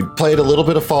now. But we played a little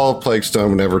bit of Fall of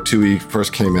Plaguestone whenever 2E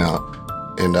first came out,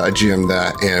 and I GM'd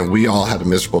that, and we all had a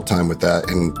miserable time with that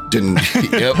and didn't.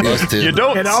 Yep, us too. You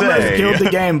don't It say. almost killed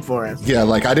the game for us. Yeah,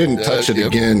 I didn't touch it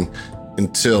again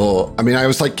until, I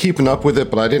was keeping up with it,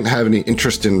 but I didn't have any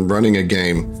interest in running a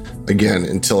game again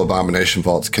until Abomination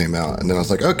Vaults came out. And then I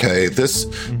was like, okay, this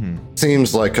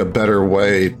seems like a better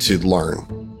way to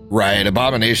learn. Right.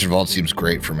 Abomination Vault seems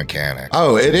great for mechanics.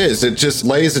 Oh, it is. It just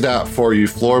lays it out for you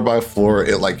floor by floor.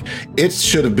 It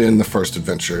should have been the first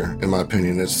adventure, in my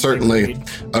opinion. It's certainly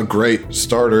a great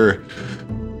starter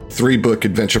 3-book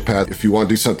adventure path if you want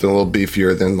to do something a little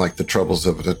beefier than the Troubles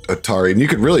of Atari. And you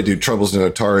could really do Troubles in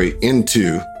Atari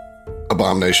into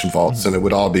Abomination Vaults and it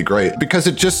would all be great because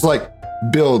it just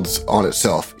builds on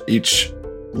itself. Each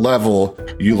level,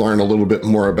 you learn a little bit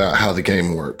more about how the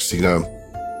game works,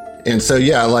 And so,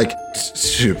 yeah,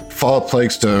 Fall of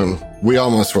Plaguestone, we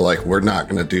almost were we're not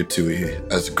going to do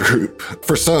 2E as a group.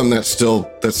 For some, that's still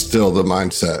the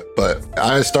mindset. But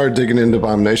I started digging into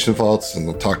Abomination Vaults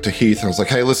and talked to Heath. And I was like,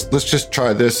 hey, let's just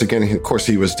try this again. And of course,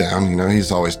 he was down.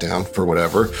 He's always down for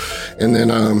whatever. And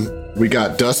then we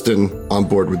got Dustin on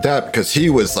board with that because he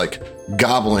was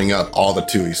gobbling up all the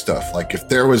 2E stuff. If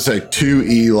there was a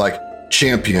 2E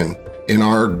champion in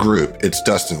our group, it's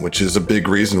Dustin, which is a big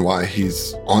reason why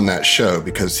he's on that show,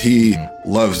 because he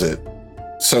loves it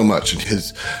so much and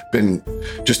has been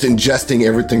just ingesting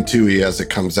everything 2E as it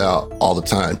comes out all the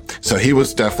time. So he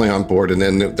was definitely on board. And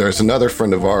then there's another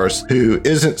friend of ours who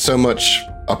isn't so much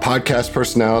a podcast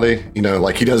personality, he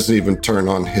doesn't even turn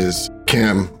on his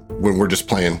cam when we're just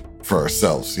playing for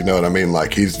ourselves. You know what I mean?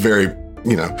 He's very,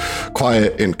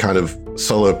 quiet and kind of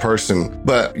solo person,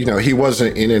 but he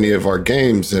wasn't in any of our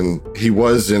games and he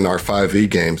was in our 5e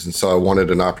games. And so I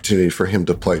wanted an opportunity for him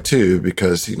to play too,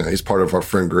 because he's part of our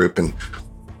friend group, and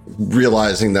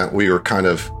realizing that we were kind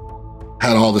of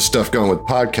had all this stuff going with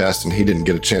podcasts and he didn't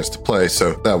get a chance to play.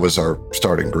 So that was our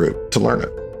starting group to learn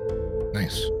it.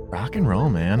 Nice. Rock and roll,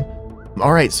 man.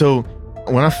 All right. So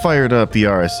when I fired up the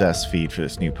RSS feed for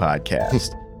this new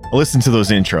podcast, I listened to those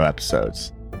intro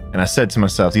episodes. And I said to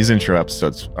myself, these intro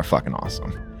episodes are fucking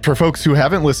awesome. For folks who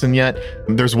haven't listened yet,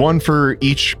 there's one for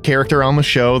each character on the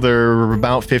show. They're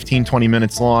about 15, 20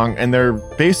 minutes long, and they're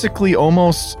basically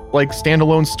almost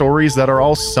standalone stories that are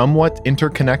all somewhat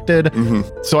interconnected.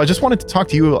 Mm-hmm. So I just wanted to talk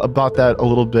to you about that a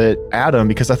little bit, Adam,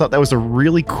 because I thought that was a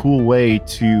really cool way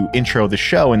to intro the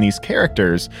show and these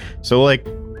characters. So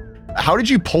how did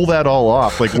you pull that all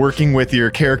off? Working with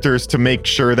your characters to make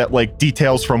sure that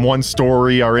details from one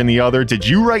story are in the other. Did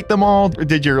you write them all?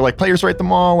 Did your players write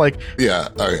them all? Yeah.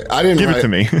 Okay. I didn't give write it to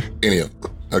me. any of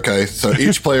them. Okay. So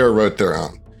each player wrote their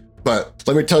own. But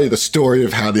let me tell you the story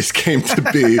of how these came to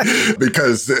be,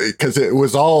 because it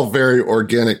was all very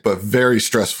organic, but very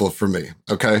stressful for me.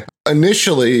 Okay.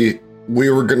 Initially, we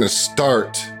were going to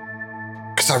start,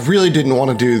 because I really didn't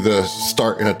want to do the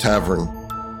start in a tavern,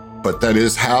 but that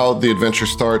is how the adventure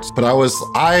starts. But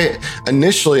I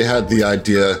initially had the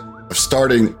idea of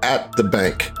starting at the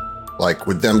bank,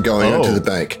 with them going into the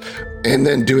bank, and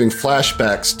then doing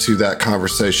flashbacks to that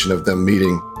conversation of them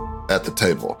meeting at the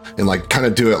table, and kind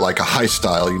of do it like a heist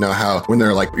style. How when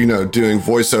they're doing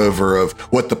voiceover of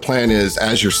what the plan is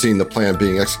as you're seeing the plan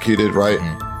being executed, right?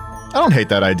 I don't hate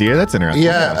that idea. That's interesting.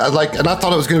 Yeah, and I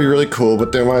thought it was going to be really cool,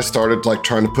 but then when I started like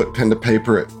trying to put pen to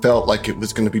paper, it felt like it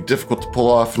was going to be difficult to pull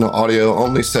off in an audio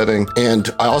only setting. And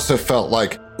I also felt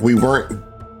like we weren't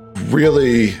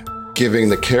really giving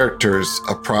the characters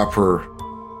a proper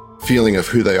feeling of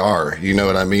who they are. You know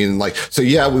what I mean? Like, so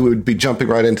yeah, we would be jumping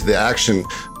right into the action,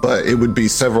 but it would be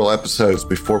several episodes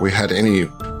before we had any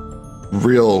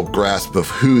real grasp of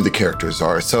who the characters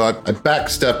are. So I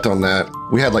backstepped on that.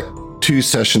 We had like 2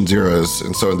 session zeros.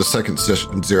 And so in the second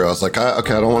session zero, I was like,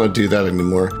 okay, I don't want to do that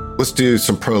anymore. Let's do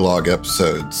some prologue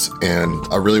episodes. And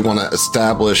I really want to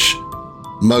establish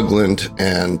Mugland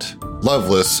and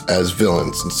Loveless as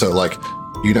villains. And so like,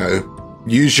 you know,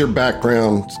 use your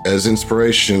background as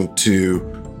inspiration to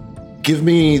give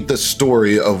me the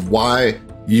story of why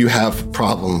you have a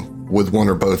problem with one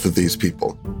or both of these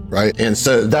people, right? And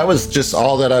so that was just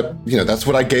all that that's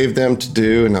what I gave them to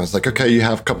do. And I was like, okay, you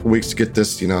have a couple weeks to get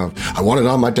this, I want it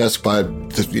on my desk by,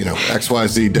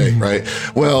 XYZ date, right?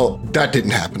 Well, that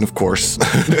didn't happen, of course.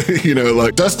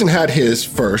 Like Dustin had his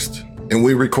first and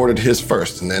we recorded his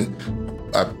first, and then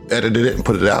I edited it and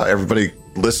put it out. Everybody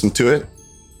listened to it.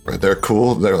 Right, they're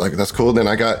cool. They're like, that's cool. Then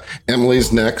I got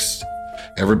Emily's next.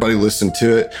 Everybody listened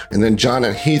to it. And then John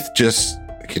and Heath just,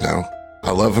 I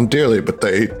love them dearly, but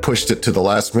they pushed it to the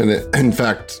last minute. In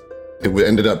fact, it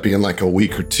ended up being like a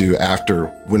week or 2 after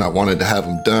when I wanted to have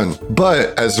them done.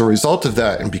 But as a result of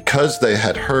that, and because they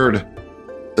had heard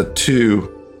the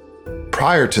 2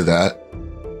 prior to that,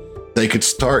 they could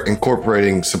start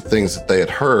incorporating some things that they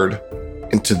had heard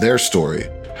into their story.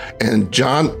 And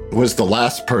John was the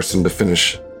last person to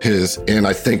finish his. And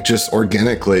I think just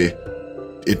organically,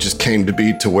 it just came to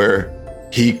be to where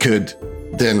he could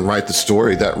then write the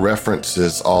story that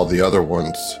references all the other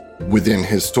ones within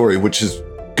his story, which is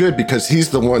good because he's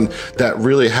the one that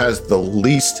really has the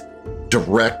least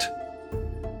direct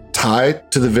tie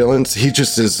to the villains. He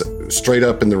just is straight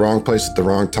up in the wrong place at the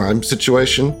wrong time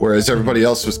situation, whereas everybody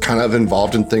else was kind of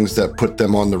involved in things that put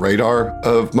them on the radar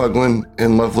of Mugland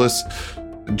and Loveless.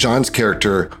 John's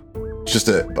character, just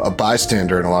a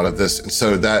bystander in a lot of this. And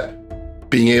so that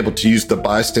being able to use the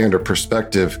bystander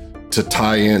perspective to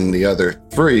tie in the other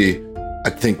 3, I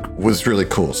think was really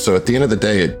cool. So at the end of the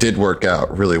day, it did work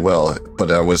out really well,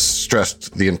 but I was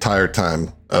stressed the entire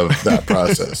time of that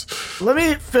process. Let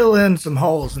me fill in some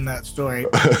holes in that story.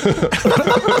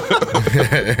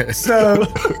 So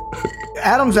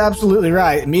Adam's absolutely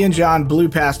right. Me and John blew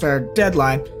past our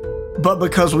deadline. But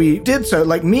because we did so,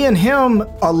 like me and him,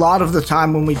 a lot of the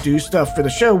time when we do stuff for the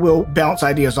show, we'll bounce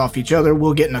ideas off each other.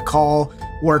 We'll get in a call,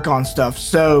 work on stuff.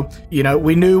 So,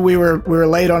 we knew we were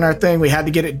late on our thing. We had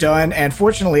to get it done. And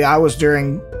fortunately, I was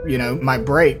during, my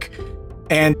break.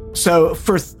 And so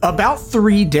for about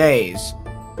 3 days,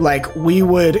 like we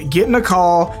would get in a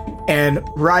call and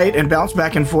write and bounce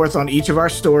back and forth on each of our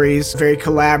stories very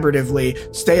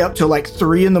collaboratively, stay up till like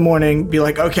 3 a.m, be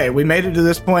like, okay, we made it to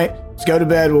this point. Let's go to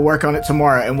bed. We'll work on it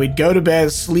tomorrow. And we'd go to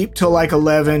bed, sleep till like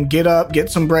 11, get up,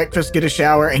 get some breakfast, get a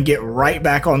shower, and get right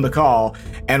back on the call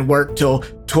and work till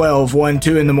 12, 1,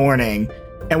 2 in the morning.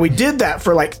 And we did that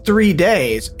for like 3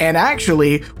 days. And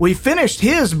actually, we finished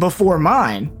his before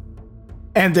mine.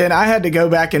 And then I had to go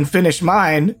back and finish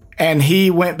mine. And he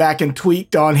went back and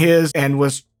tweaked on his and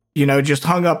was, just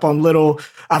hung up on little,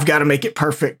 I've got to make it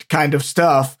perfect kind of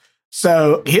stuff.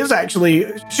 So his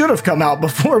actually should have come out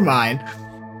before mine.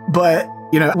 But,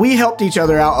 we helped each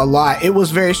other out a lot. It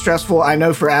was very stressful. I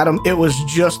know for Adam, it was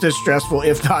just as stressful,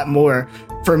 if not more,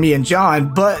 for me and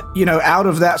John. But, out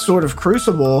of that sort of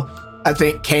crucible, I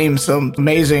think came some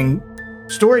amazing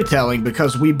storytelling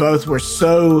because we both were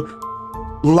so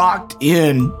locked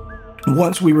in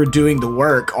once we were doing the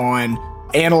work on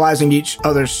analyzing each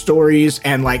other's stories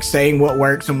and like saying what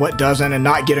works and what doesn't and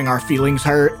not getting our feelings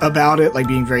hurt about it, like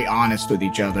being very honest with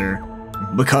each other.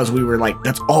 Because we were like,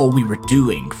 that's all we were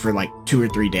doing for like 2 or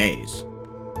 3 days.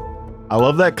 I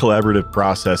love that collaborative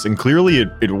process. And clearly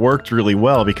it worked really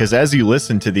well because as you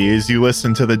listen to these, you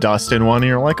listen to the Dustin one and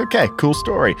you're like, okay, cool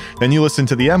story. Then you listen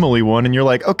to the Emily one and you're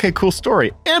like, okay, cool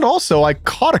story. And also I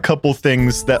caught a couple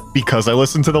things that because I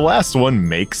listened to the last one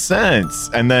make sense.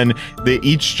 And then they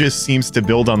each just seems to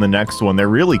build on the next one. They're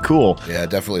really cool. Yeah,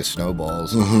 definitely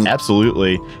snowballs. Mm-hmm.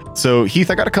 Absolutely. So Heath,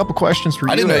 I got a couple questions for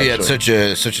you. I didn't know you had such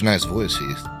a nice voice,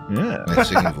 Heath. Yeah. Nice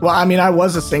singing voice. Well, I mean, I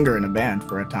was a singer in a band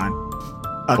for a time.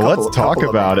 Let's talk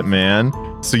about it, man.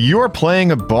 So you are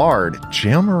playing a bard,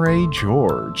 Jailmaray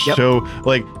George. Yep. So,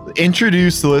 like,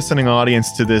 introduce the listening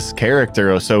audience to this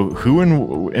character. So who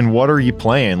and what are you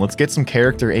playing? Let's get some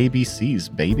character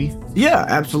ABCs, baby. Yeah,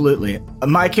 absolutely.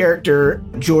 My character,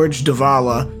 George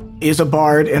Davala, is a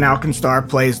bard in Alkenstar,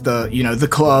 plays the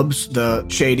clubs, the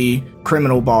shady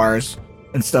criminal bars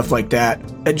and stuff like that.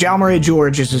 Jalmaray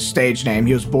George is his stage name.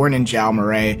 He was born in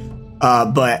Jalmaray,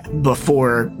 but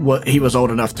before he was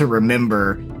old enough to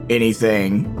remember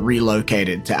anything,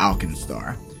 relocated to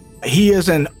Alkenstar. He is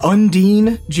an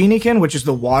Undine Geniekin, which is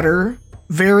the water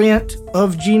variant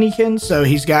of Geniekin. So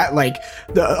he's got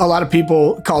a lot of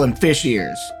people call him fish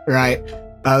ears, right?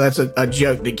 That's a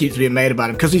joke that keeps being made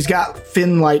about him because he's got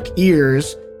fin-like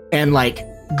ears and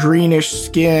greenish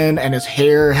skin, and his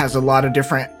hair has a lot of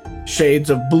different shades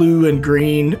of blue and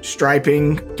green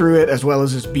striping through it, as well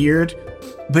as his beard.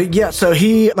 But yeah, so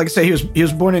he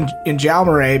was born in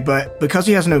Jalmaray, but because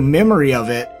he has no memory of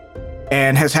it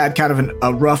and has had kind of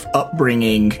a rough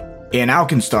upbringing in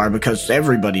Alkenstar, because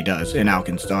everybody does in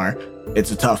Alkenstar,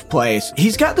 it's a tough place.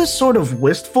 He's got this sort of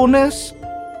wistfulness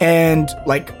and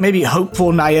maybe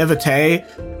hopeful naivete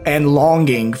and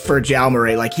longing for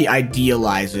Jalmaray. He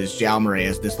idealizes Jalmaray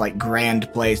as this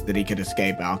grand place that he could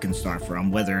escape Alkenstar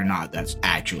from, whether or not that's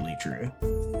actually true.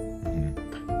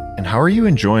 And how are you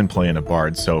enjoying playing a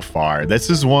bard so far? This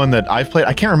is one that I've played.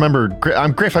 I can't remember.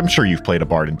 Griff, I'm sure you've played a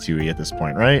bard in 2e at this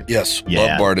point, right? Yes. Yeah.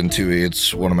 Love bard in 2e.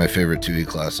 It's one of my favorite 2e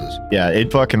classes. Yeah,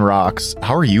 it fucking rocks.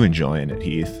 How are you enjoying it,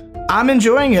 Heath? I'm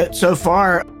enjoying it so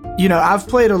far. I've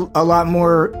played a lot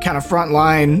more kind of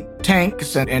frontline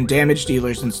tanks and damage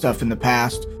dealers and stuff in the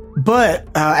past. But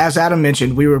as Adam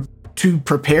mentioned, we were to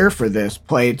prepare for this,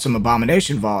 played some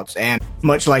Abomination Vaults. And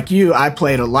much like you, I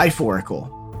played a Life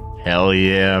Oracle. Hell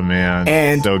yeah, man.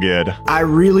 And so good. I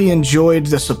really enjoyed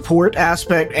the support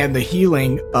aspect and the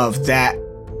healing of that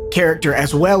character,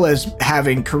 as well as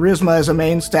having charisma as a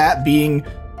main stat, being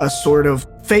a sort of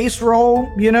face roll,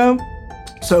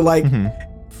 So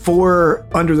for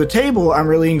Under the Table, I'm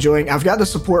really enjoying. I've got the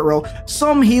support role,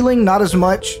 some healing, not as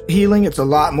much healing. It's a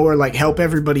lot more help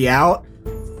everybody out.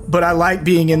 But I like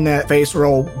being in that face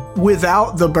role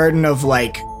without the burden of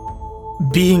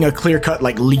being a clear-cut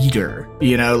leader,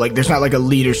 there's not a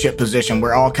leadership position.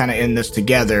 We're all kind of in this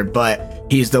together, but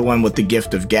he's the one with the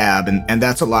gift of gab, and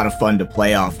that's a lot of fun to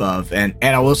play off of. And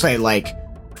I will say,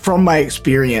 from my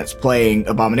experience playing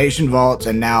Abomination Vaults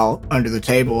and now Under the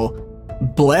Table,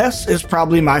 Bless is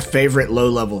probably my favorite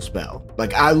low-level spell.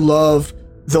 I love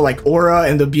the aura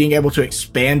and the being able to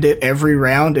expand it every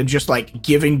round and just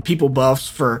giving people buffs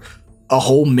for a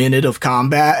whole minute of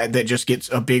combat that just gets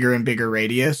a bigger and bigger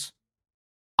radius.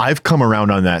 I've come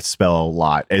around on that spell a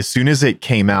lot. As soon as it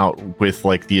came out with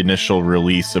the initial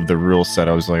release of the rule set,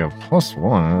 I was like,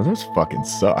 +1, this fucking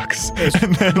sucks.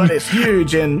 But it's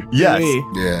huge and yes.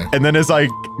 Yeah. And then as I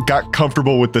got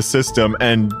comfortable with the system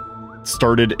and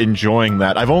started enjoying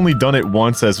that, I've only done it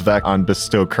once as Vec on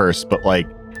Bestow Curse, but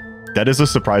that is a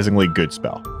surprisingly good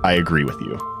spell. I agree with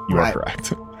you. You are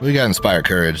correct. We got Inspire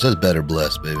Courage. That's better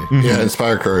Bless, baby. Yeah,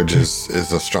 Inspire Courage is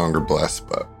a stronger Bless,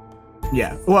 but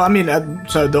yeah. Well, I mean,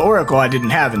 so the Oracle, I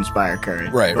didn't have Inspire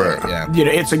Courage. Right, yeah.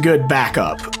 It's a good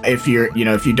backup. If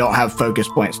if you don't have focus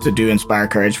points to do Inspire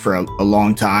Courage for a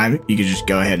long time, you can just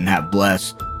go ahead and have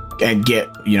Bless and get,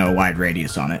 a wide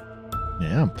radius on it.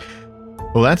 Yeah.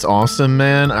 Well, that's awesome,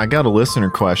 man. I got a listener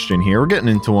question here. We're getting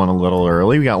into one a little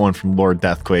early. We got one from Lord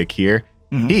Deathquake here.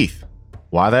 Mm-hmm. Heath,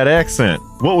 why that accent?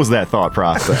 What was that thought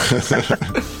process?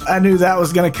 I knew that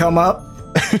was going to come up.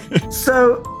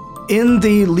 So, in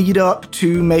the lead up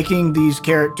to making these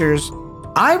characters,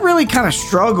 I really kind of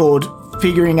struggled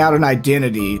figuring out an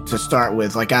identity to start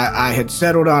with. I had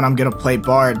settled on I'm going to play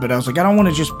Bard, but I was I don't want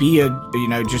to just be a,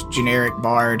 just generic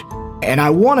Bard. And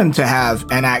I want him to have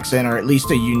an accent or at least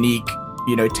a unique,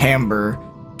 timbre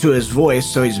to his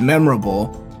voice so he's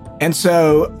memorable. And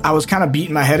so I was kind of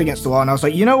beating my head against the wall, and I was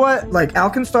like, you know what?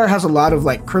 Alkenstar has a lot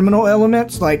of criminal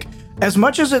elements. As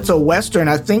much as it's a Western,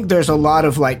 I think there's a lot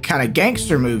of kind of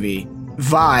gangster movie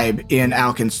vibe in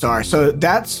Alkenstar. So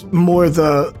that's more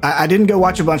I didn't go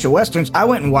watch a bunch of Westerns. I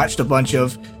went and watched a bunch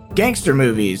of gangster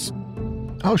movies.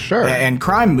 Oh, sure. And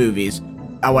crime movies.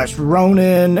 I watched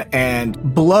Ronin, and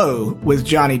Blow with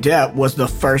Johnny Depp was the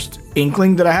first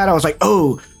inkling that I had. I was like,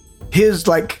 oh, his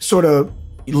sort of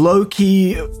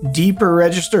low-key, deeper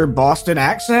register Boston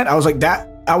accent. I was like,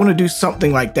 I want to do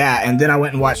something like that. And then I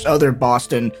went and watched other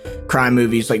Boston crime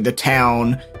movies like The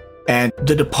Town and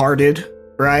The Departed,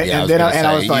 right? Yeah, and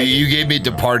I was like, you gave me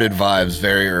Departed vibes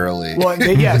very early. Well,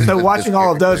 yeah. So watching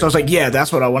all of those, I was like, yeah,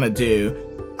 that's what I want to do.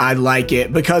 I like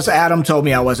it because Adam told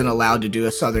me I wasn't allowed to do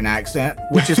a Southern accent,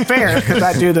 which is fair because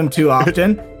I do them too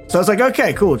often. So I was like,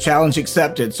 okay, cool, challenge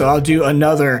accepted. So I'll do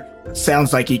another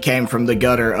sounds like he came from the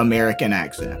gutter American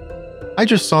accent. I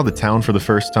just saw The Town for the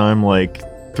first time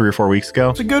 3 or 4 weeks ago.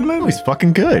 It's a good Oh, movie. he's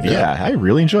fucking good. Yeah, I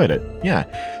really enjoyed it. Yeah.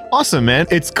 Awesome, man.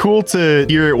 It's cool to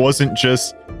hear it wasn't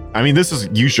just, I mean, this is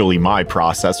usually my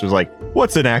process. It was like,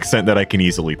 what's an accent that I can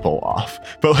easily pull off?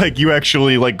 But like you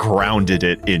actually like grounded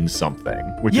it in something,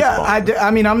 which is fun.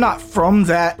 I mean, I'm not from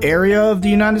that area of the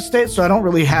United States, so I don't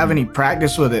really have any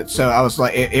practice with it. So I was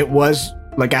like, it was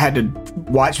like I had to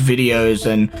watch videos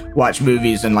and watch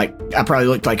movies, and like I probably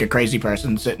looked like a crazy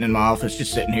person sitting in my office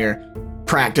just sitting here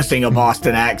practicing a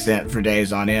Boston accent for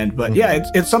days on end. But yeah,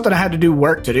 it's something I had to do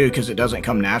work to do because it doesn't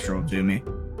come natural to me.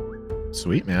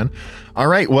 Sweet, man. All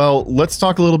right. Well, let's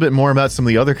talk a little bit more about some of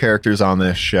the other characters on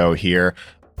this show here.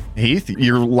 Heath,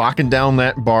 you're locking down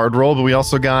that Bard role, but we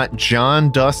also got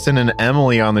John, Dustin, and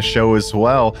Emily on the show as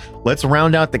well. Let's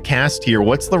round out the cast here.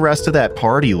 What's the rest of that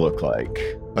party look like?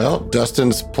 Well,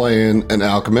 Dustin's playing an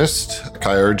alchemist, a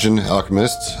Kyurgean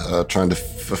alchemist, trying to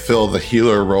fulfill the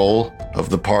healer role of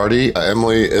the party.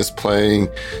 Emily is playing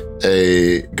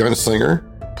a gunslinger,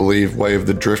 I believe Way of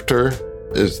the Drifter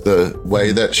is the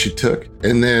way that she took.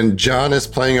 And then John is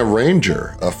playing a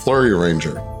ranger, a flurry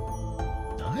ranger.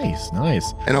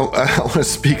 Nice. And I want to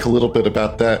speak a little bit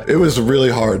about that. It was really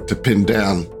hard to pin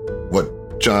down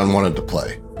what John wanted to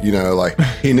play. You know, like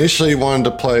he initially wanted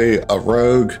to play a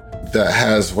rogue that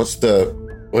has what's the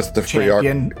free arc?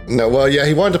 No, well, yeah,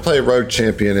 he wanted to play a rogue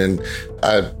champion, and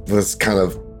I kind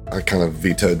of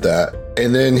vetoed that.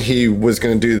 And then he was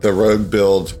going to do the rogue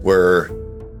build where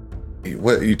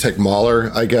you take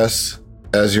Mauler, I guess,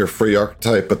 as your free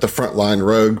archetype, but the frontline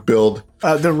rogue build.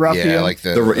 The ruffian. Yeah, like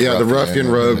the ruffian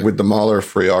rogue with the Mauler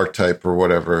free archetype or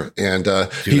whatever. And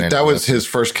that was his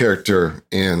first character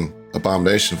in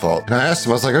Abomination Vault. And I asked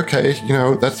him, I was like, okay, you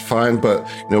know, that's fine, but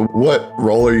you know, what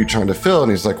role are you trying to fill?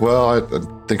 And he's like, well, I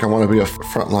think I want to be a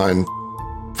frontline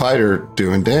fighter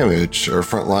doing damage, or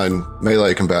frontline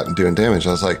melee combatant doing damage.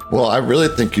 I was like, well, I really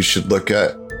think you should look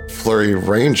at Flurry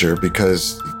Ranger,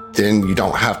 because then you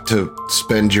don't have to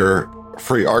spend your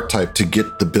free archetype to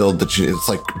get the build that it's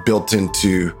like built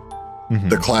into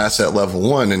the class at level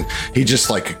 1. And he just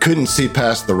like couldn't see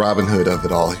past the Robin Hood of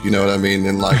it all, you know what I mean?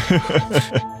 And like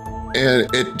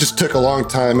and it just took a long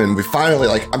time, and we finally,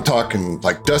 like, I'm talking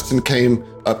like Dustin came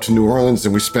up to New Orleans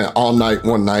and we spent all night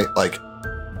one night like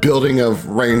building of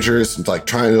rangers and like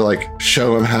trying to like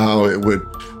show him how it would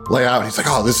lay out. He's like,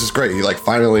 oh, this is great. He like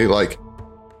finally like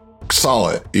saw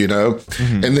it, you know?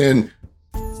 And then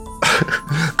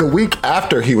the week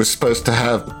after he was supposed to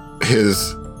have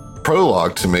his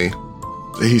prologue to me,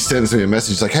 he sends me a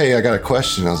message. He's like, hey, I got a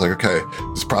question. I was like, okay,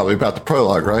 it's probably about the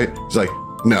prologue, right? He's like,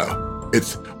 no,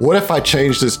 it's what if I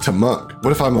change this to monk?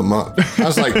 What if I'm a monk? I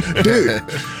was like, dude,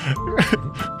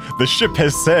 the ship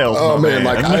has sailed. Oh man,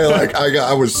 like I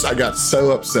got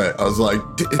so upset. I was like,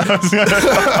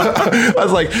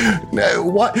 no,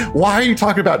 what? Why are you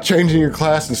talking about changing your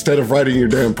class instead of writing your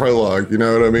damn prologue? You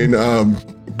know what I mean?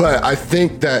 But I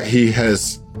think that he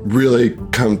has really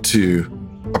come to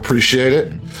appreciate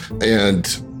it,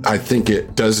 and I think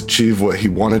it does achieve what he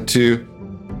wanted to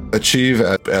achieve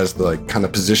as the like kind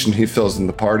of position he fills in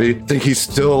the party. I think he's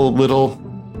still a little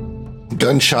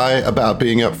gun shy about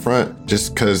being up front,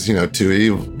 just because, you know,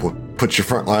 2E put your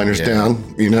frontliners down,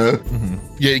 you know?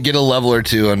 Yeah, get a level or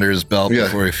two under his belt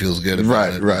before he feels good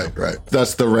about it. Right.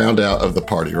 That's the round out of the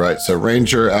party, right? So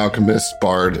Ranger, Alchemist,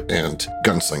 Bard, and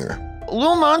Gunslinger. A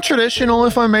little non-traditional,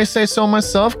 if I may say so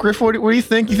myself. Griff, what do you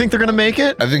think? You think they're going to make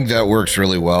it? I think that works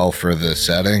really well for the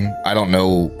setting. I don't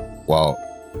know, well,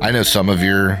 I know some of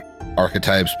your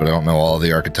archetypes, but I don't know all of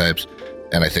the archetypes.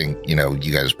 And I think, you know,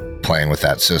 you guys playing with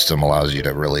that system allows you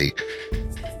to really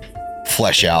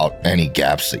flesh out any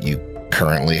gaps that you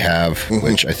currently have,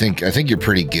 which I think you're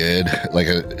pretty good. Like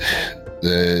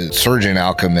the Surgeon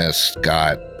Alchemist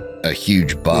got a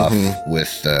huge buff with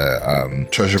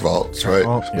Treasure Vaults, right?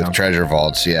 With Treasure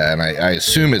Vaults, yeah. And I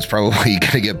assume it's probably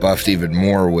going to get buffed even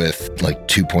more with like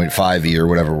 2.5E or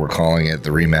whatever we're calling it, the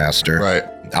remaster. Right.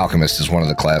 Alchemist is one of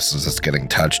the classes that's getting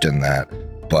touched in that.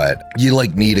 But you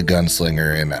like need a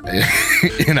gunslinger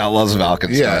in Outlaws of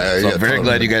Alchemist. So I'm very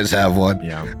glad you guys have one.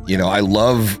 Yeah. You know, I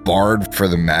love Bard for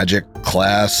the magic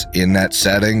class in that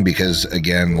setting because,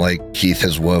 again, like Keith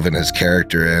has woven his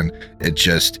character in,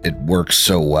 it works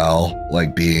so well,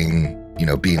 like being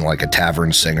like a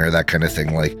tavern singer, that kind of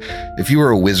thing. Like if you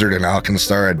were a wizard in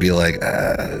Alkenstar, I'd be like,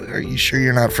 are you sure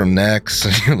you're not from Nex?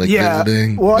 You're like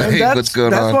visiting. Well, like, and what's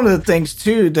going on? That's one of the things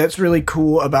too that's really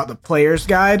cool about the player's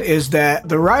guide is that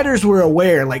the writers were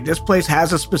aware, like this place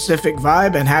has a specific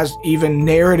vibe and has even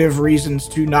narrative reasons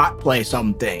to not play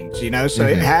some things, you know? So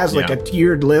it has like a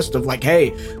tiered list of like,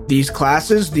 hey, these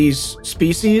classes, these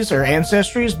species or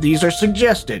ancestries, these are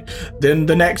suggested. Then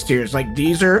the next tier is like,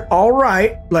 these are all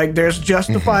right. Like there's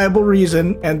justifiable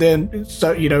reason, and then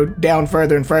so down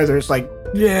further and further, it's like,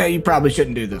 yeah, you probably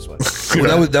shouldn't do this one.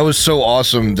 Well, that was so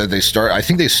awesome that I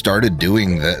think they started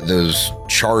doing those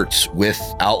charts with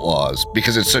Outlaws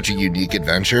because it's such a unique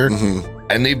adventure.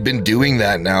 And they've been doing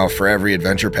that now for every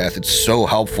adventure path. It's so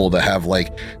helpful to have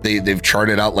like they've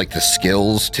charted out like the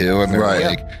skills too, and they're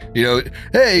like,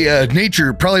 hey,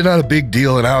 nature probably not a big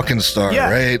deal in Alkenstar,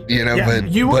 right?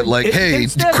 But like, hey,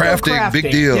 crafting,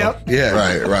 big deal.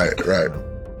 Right.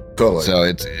 Totally. So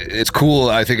it's cool.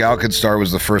 I think Alkenstar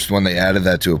was the first one they added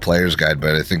that to a player's guide,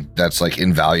 but I think that's like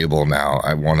invaluable now.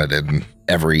 I want it in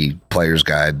every player's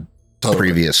guide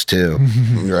previous too.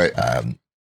 Right.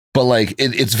 But like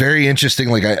it's very interesting.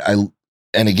 Like I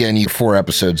and again, you 4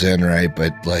 episodes in, right?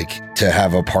 But like to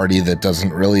have a party that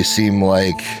doesn't really seem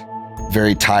like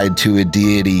very tied to a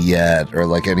deity yet, or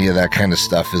like any of that kind of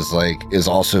stuff is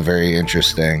also very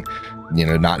interesting.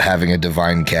 Not having a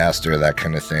divine caster, that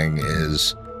kind of thing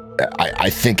is, I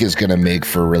think is going to make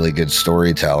for really good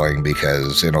storytelling,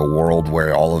 because in a world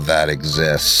where all of that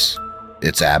exists,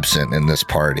 it's absent in this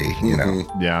party,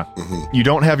 Yeah. You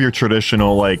don't have your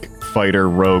traditional like fighter,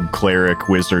 rogue, cleric,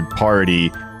 wizard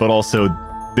party, but also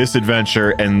this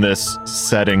adventure and this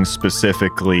setting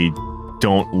specifically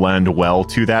don't lend well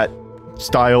to that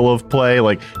style of play.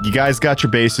 Like, you guys got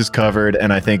your bases covered,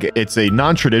 and I think it's a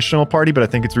non-traditional party, but I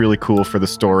think it's really cool for the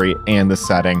story and the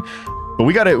setting. But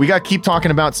we gotta keep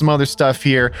talking about some other stuff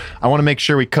here. I want to make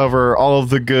sure we cover all of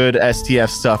the good STF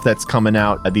stuff that's coming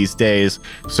out these days.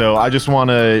 So I just want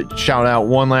to shout out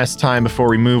one last time before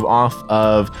we move off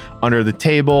of Under the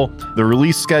Table, the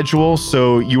release schedule.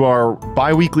 So you are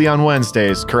bi-weekly on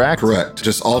Wednesdays, correct? Correct.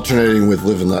 Just alternating with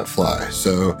Live and Let Fly.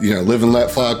 So, Live and Let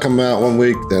Fly will come out one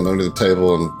week, then Under the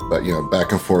Table, and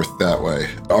back and forth that way.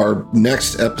 Our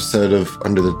next episode of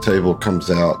Under the Table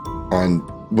comes out on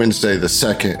Wednesday the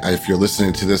 2nd. If you're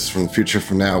listening to this from the future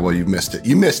from now, well, you missed it.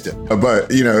 But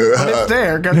it's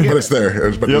there. But it's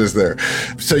there. But it is there.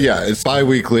 So yeah, it's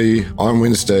bi-weekly on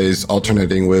Wednesdays,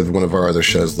 alternating with one of our other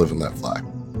shows, Live and Let Fly.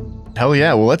 Hell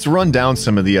yeah. Well, let's run down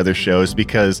some of the other shows,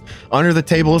 because Under the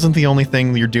Table isn't the only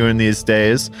thing you're doing these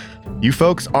days. You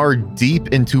folks are deep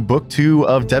into book 2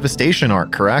 of Devastation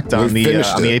Arc, correct? On the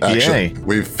APA. Actually.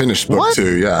 We've finished book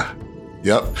 2. Yeah.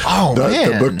 Yep. Oh,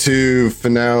 man. The book 2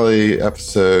 finale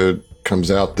episode comes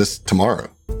out tomorrow.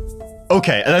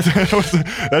 Okay, that's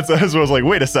what I was like,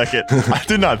 wait a second. I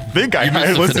did not think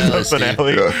I listened to the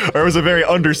finale. Or it was a very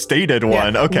understated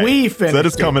one. Okay. We finished so that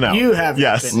is coming out. You have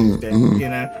finished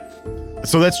it,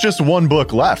 So that's just one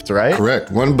book left, right?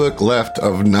 Correct. One book left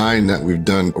of 9 that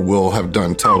we'll have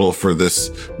done total for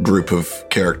this group of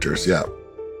characters. Yeah.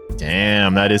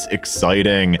 Damn, that is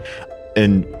exciting.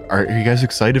 And are you guys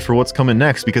excited for what's coming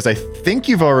next? Because I think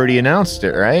you've already announced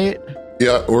it, right?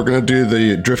 Yeah, we're going to do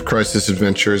the Drift Crisis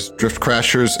Adventures, Drift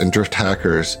Crashers, and Drift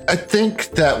Hackers. I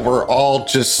think that we're all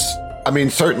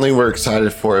certainly we're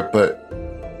excited for it, but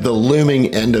the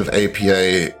looming end of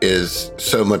APA is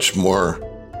so much more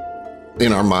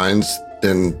in our minds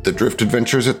than the Drift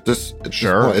Adventures at this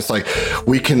point. It's like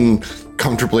we can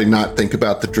comfortably not think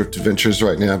about the Drift Adventures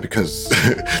right now, because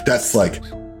that's like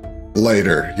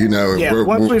later,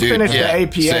 once we finish the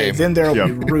APA, then there'll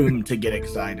be room to get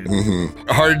excited.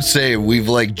 Hard to say.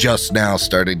 We've just now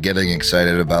started getting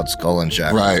excited about Skull and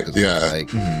Shackles. Right, yeah.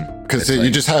 Because you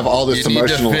just have all this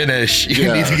emotional... You need to finish.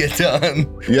 You need to get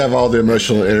done. You have all the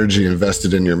emotional energy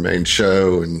invested in your main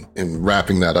show and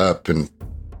wrapping that up and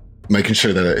making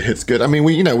sure that it hits good. I mean,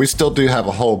 we still do have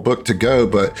a whole book to go,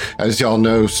 but as y'all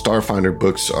know, Starfinder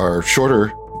books are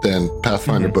shorter than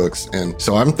Pathfinder books, and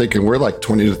so I'm thinking we're like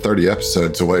 20 to 30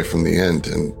 episodes away from the end,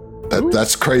 and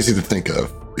that's crazy to think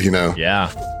of,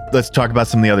 Yeah. Let's talk about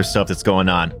some of the other stuff that's going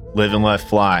on. Live and Let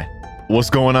Fly. What's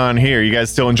going on here? You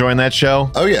guys still enjoying that show?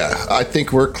 Oh yeah, I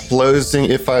think we're closing.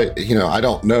 If I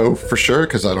don't know for sure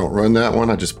because I don't run that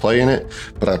one, I just play in it,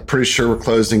 but I'm pretty sure we're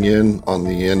closing in on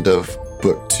the end of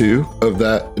book 2 of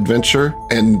that adventure,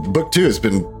 and book 2 has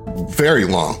been very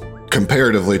long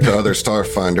comparatively to other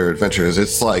Starfinder adventures.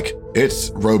 It's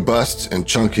robust and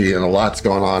chunky, and a lot's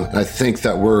going on. And I think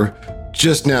that we're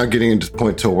just now getting into the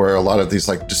point to where a lot of these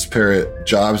like disparate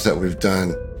jobs that we've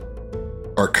done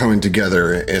are coming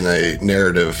together in a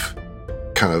narrative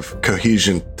kind of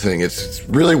cohesion thing. It's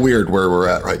really weird where we're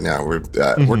at right now.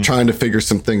 We're trying to figure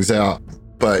some things out.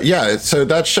 But yeah, so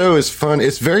that show is fun.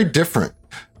 It's very different.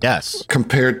 Yes.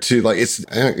 Compared to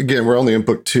again, we're only in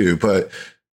book 2, but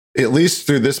at least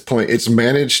through this point, it's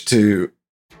managed to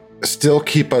still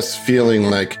keep us feeling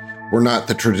like we're not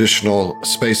the traditional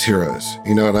space heroes.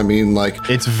 You know what I mean? Like,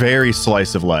 it's very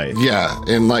slice of life. Yeah.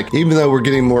 And like, even though we're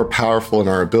getting more powerful in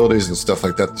our abilities and stuff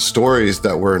like that, the stories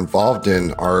that we're involved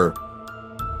in are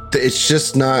it's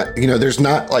just not, there's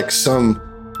not like some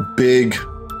big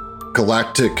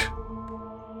galactic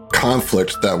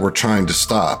conflict that we're trying to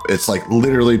stop. It's like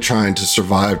literally trying to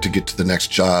survive to get to the next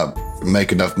job,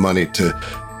 make enough money to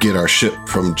get our ship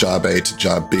from job A to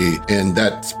job B. And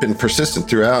that's been persistent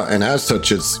throughout. And as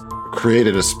such, it's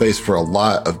created a space for a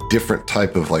lot of different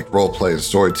type of like role play and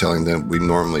storytelling than we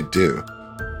normally do.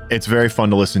 It's very fun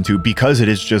to listen to because it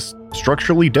is just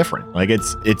structurally different. Like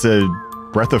it's a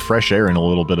breath of fresh air in a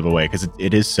little bit of a way because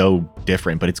it is so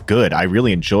different, but it's good. I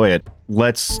really enjoy it.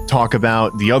 Let's talk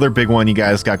about the other big one you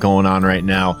guys got going on right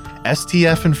now,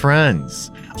 STF and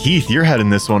Friends. Heath, you're heading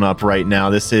this one up right now.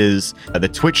 This is the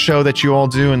Twitch show that you all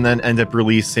do and then end up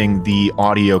releasing the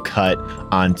audio cut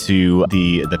onto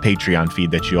the Patreon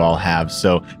feed that you all have.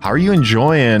 So how are you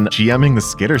enjoying GMing the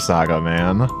Skitter Saga,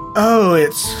 man? Oh,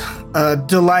 it's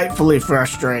delightfully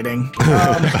frustrating.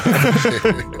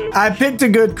 I picked a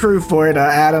good crew for it.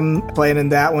 Adam playing in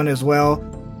that one as well.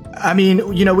 I mean,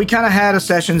 we kind of had a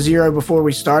session 0 before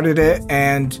we started it,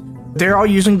 and they're all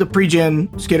using the pre-gen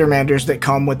Skittermanders that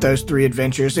come with those 3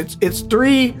 adventures. It's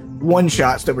 3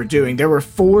 one-shots that we're doing. There were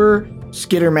 4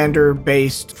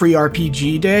 Skittermander-based free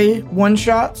RPG day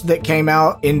one-shots that came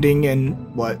out ending in,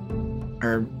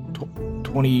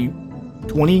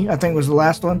 2020, I think was the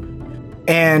last one.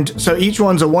 And so each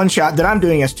one's a one-shot that I'm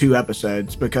doing as 2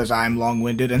 episodes because I'm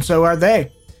long-winded, and so are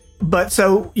they. But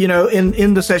so,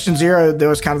 in the session 0, there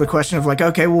was kind of the question of like,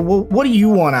 okay, well, what do you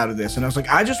want out of this? And I was like,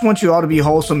 I just want you all to be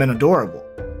wholesome and adorable.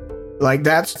 Like,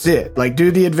 that's it. Like,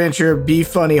 do the adventure, be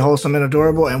funny, wholesome, and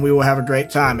adorable, and we will have a great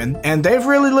time. And they've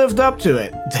really lived up to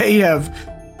it. They have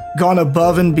gone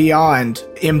above and beyond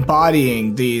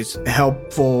embodying these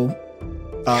helpful,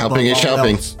 helping and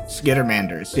shopping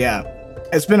Skittermanders. Yeah.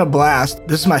 It's been a blast.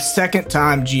 This is my second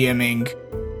time GMing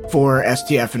for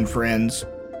STF and Friends.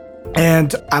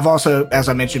 And I've also, as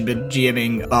I mentioned, been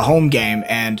GMing a home game,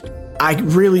 and I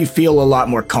really feel a lot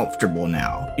more comfortable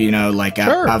now.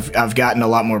 Sure. I've gotten a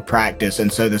lot more practice,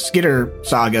 and so the Skitter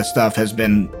Saga stuff has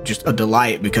been just a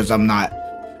delight because I'm not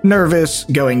nervous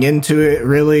going into it.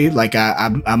 Really, like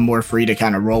I'm more free to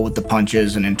kind of roll with the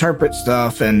punches and interpret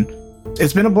stuff, and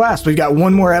it's been a blast. We've got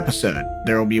one more episode.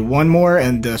 There will be one more,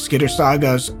 and the Skitter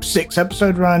Saga's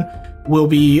 6-episode run will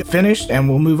be finished, and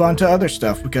we'll move on to other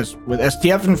stuff because with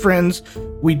STF and Friends,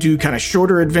 we do kind of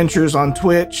shorter adventures on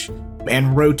Twitch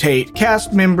and rotate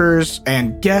cast members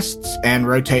and guests and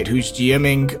rotate who's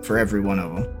GMing for every one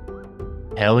of them.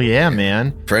 Hell yeah,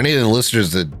 man. For any of the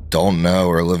listeners that don't know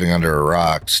or are living under a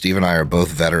rock, Steve and I are both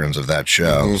veterans of that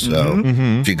show. Mm-hmm.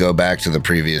 So if you go back to the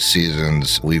previous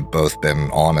seasons, we've both been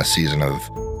on a season of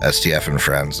STF and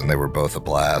Friends, and they were both a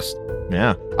blast.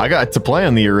 Yeah, I got to play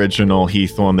on the original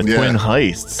Heath one, the Twin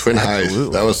Heists. Twin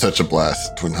Heists. That was such a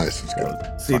blast. Twin Heists was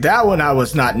good. See, that one I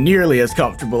was not nearly as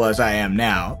comfortable as I am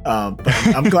now.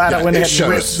 But I'm glad I went ahead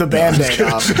and ripped the Band-Aid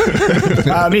off.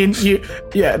 I mean,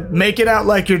 make it out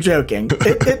like you're joking.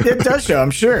 It does show,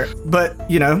 I'm sure. But,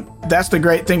 that's the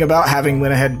great thing about having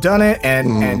went ahead and done it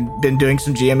and been doing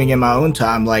some GMing in my own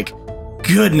time. Like,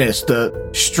 goodness, the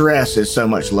stress is so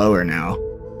much lower now.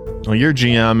 Well, you're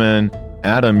GMing.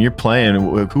 Adam, you're playing.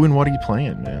 Who and what are you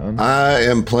playing, man? I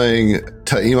am playing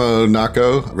Taimo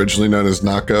Nako, originally known as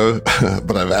Nako,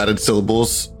 but I've added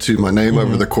syllables to my name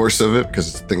over the course of it because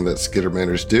it's a thing that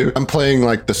Skittermanders do. I'm playing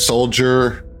like the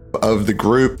soldier of the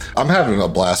group. I'm having a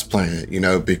blast playing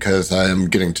it, because I am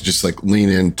getting to just like lean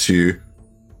into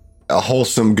a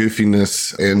wholesome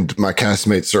goofiness, and my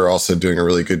castmates are also doing a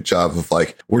really good job of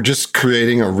like, we're just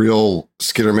creating a real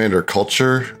Skittermander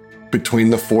culture between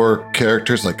the 4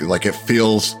 characters, like it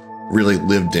feels really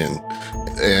lived in.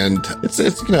 And it's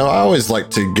I always like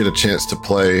to get a chance to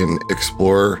play and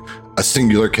explore a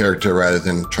singular character rather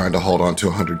than trying to hold on to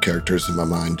 100 characters in my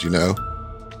mind,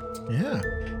 Yeah.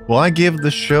 Well, I give the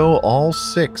show all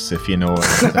 6, if you know what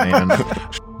I'm saying.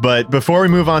 But before we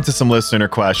move on to some listener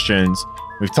questions,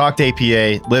 we've talked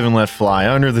APA, Live and Let Fly,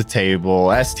 Under the Table,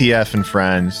 STF and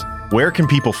Friends. Where can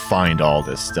people find all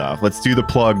this stuff? Let's do the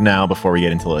plug now before we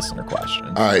get into listener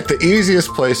questions. All right. The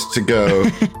easiest place to go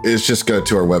is just go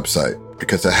to our website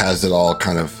because it has it all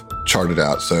kind of charted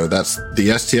out. So that's the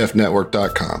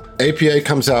stfnetwork.com. APA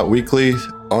comes out weekly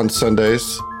on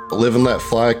Sundays. Live and Let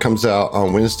Fly comes out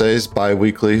on Wednesdays,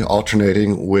 bi-weekly,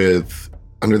 alternating with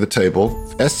Under the Table.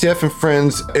 STF and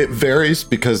Friends, it varies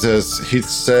because, as Heath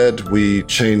said, we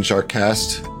change our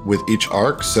cast with each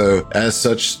arc. So as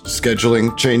such,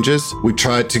 scheduling changes. We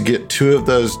try to get 2 of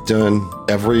those done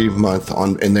every month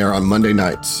and they're on Monday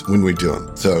nights when we do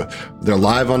them. So they're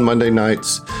live on Monday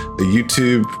nights. The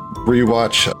YouTube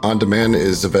Rewatch on demand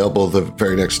is available the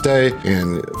very next day.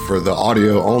 And for the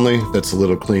audio only, that's a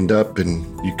little cleaned up and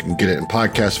you can get it in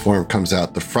podcast form. Comes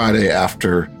out the Friday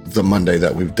after the Monday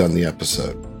that we've done the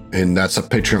episode. And that's a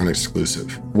Patreon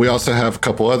exclusive. We also have a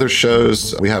couple other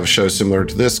shows. We have a show similar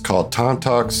to this called Tom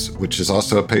Talks, which is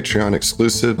also a Patreon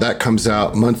exclusive. That comes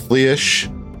out monthly-ish.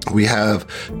 We have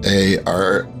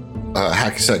our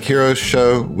Hacky Sack Heroes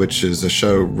show, which is a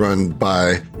show run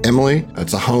by Emily.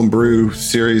 It's a homebrew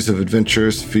series of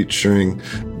adventures featuring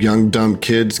young, dumb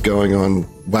kids going on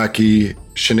wacky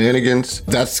shenanigans.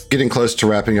 That's getting close to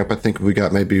wrapping up. I think we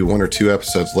got maybe 1 or 2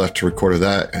 episodes left to record of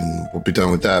that, and we'll be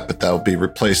done with that. But that will be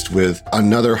replaced with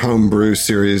another homebrew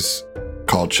series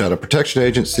called Shadow Protection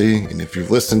Agency. And if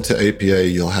you've listened to APA,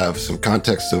 you'll have some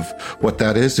context of what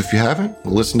that is. If you haven't,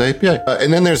 listen to APA.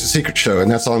 And then there's a secret show,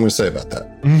 and that's all I'm going to say about that.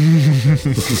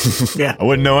 Yeah. I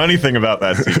wouldn't know anything about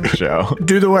that secret show.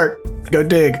 Do the work. Go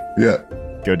dig. Yeah.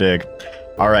 Go dig.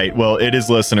 All right, well, it is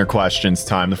listener questions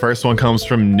time. The first one comes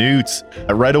from Newt.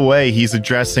 Right away, he's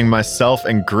addressing myself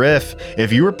and Griff.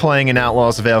 If you were playing in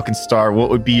Outlaws of Alkenstar, what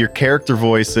would be your character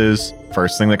voices?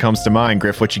 First thing that comes to mind.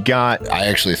 Griff, what you got? I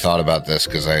actually thought about this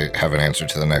because I have an answer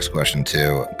to the next question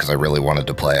too, because I really wanted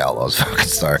to play Outlaws of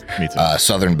Alkenstar. Me too.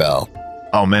 Southern Belle.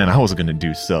 Oh, man, I was going to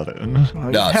do Southern.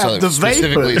 You No, have Southern- the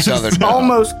specifically vapors Southern Belle.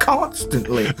 almost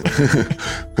constantly.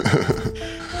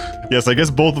 Yes, I guess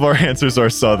both of our answers are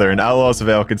Southern. Outlaws of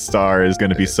Alkenstar is going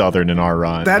to be Southern in our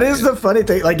run. That is the funny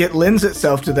thing. Like, it lends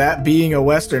itself to that being a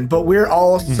Western, but we're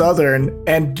all Southern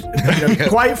and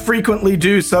quite frequently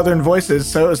do Southern voices.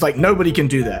 So it's like nobody can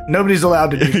do that. Nobody's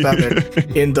allowed to do Southern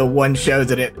in the one show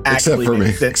that it actually Except for me.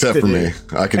 makes sense Except to for do. me.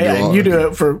 I can Yeah, do all you do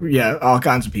it for all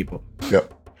kinds of people.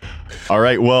 Yep. All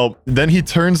right, well, then he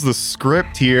turns the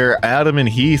script here. Adam and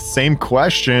Heath, same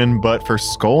question, but for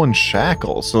Skull and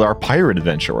Shackles. So our pirate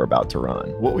adventure we're about to run.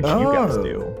 What would you guys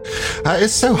do?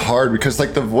 It's so hard because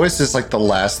like the voice is like the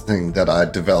last thing that I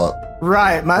develop.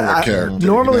 Right. character,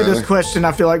 Normally, you know? this question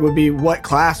I feel like would be, what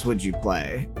class would you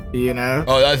play? You know?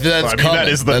 Oh, that's I mean, coming. that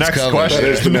is the That's next coming. question. That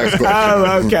is the next question.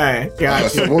 Oh, okay. Gotcha.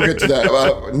 So we'll get to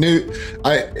that. Newt,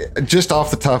 I just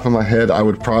off the top of my head, I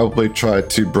would probably try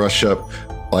to brush up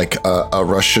like a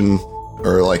Russian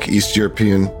or like East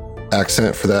European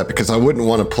accent for that because I wouldn't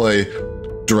want to play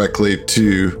directly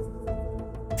to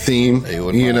theme. You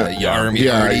wouldn't want a yarm,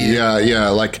 yardy. Yeah.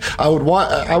 Like I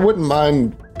wouldn't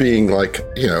mind being like,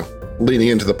 leaning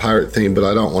into the pirate theme, but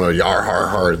I don't want to yar har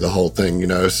har the whole thing,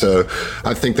 So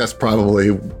I think that's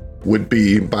probably would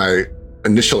be my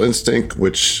initial instinct,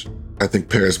 which I think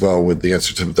pairs well with the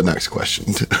answer to the next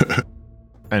question.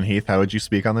 And Heath, how would you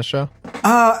speak on this show?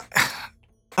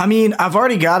 I mean, I've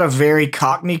already got a very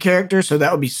Cockney character, so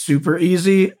that would be super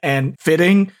easy and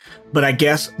fitting. But I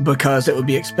guess because it would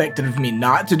be expected of me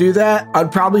not to do that,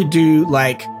 I'd probably do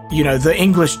like, the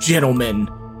English gentleman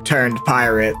turned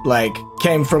pirate, like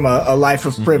came from a life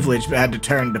of privilege but had to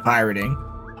turn to pirating.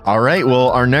 All right,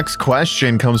 well, our next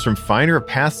question comes from Finder of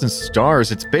Paths and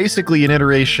Stars. It's basically an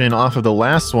iteration off of the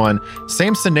last one.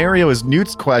 Same scenario as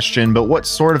Newt's question, but what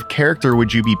sort of character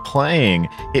would you be playing?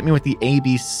 Hit me with the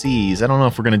ABCs. I don't know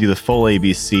if we're going to do the full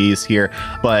ABCs here,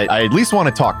 but I at least want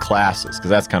to talk classes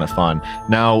because that's kind of fun.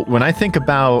 Now, when I think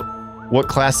about what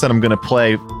class set I'm going to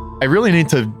play, I really need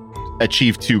to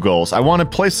achieve 2 goals. I want to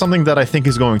play something that I think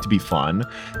is going to be fun,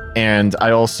 and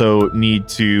I also need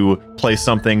to play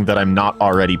something that I'm not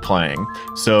already playing.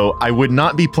 So I would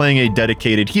not be playing a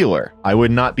dedicated healer. I would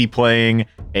not be playing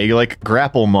a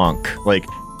grapple monk. Like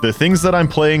the things that I'm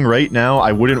playing right now,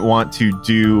 I wouldn't want to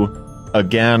do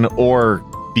again or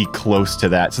be close to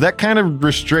that. So that kind of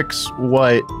restricts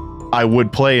what I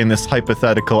would play in this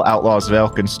hypothetical Outlaws of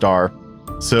Alkenstar.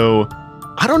 So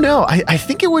I don't know. I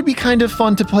think it would be kind of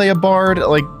fun to play a bard,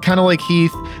 kind of like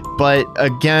Heath, but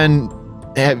again,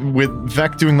 with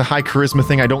Vec doing the high charisma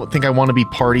thing, I don't think I want to be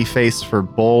party face for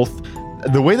both.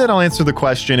 The way that I'll answer the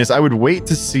question is I would wait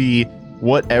to see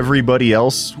what everybody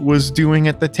else was doing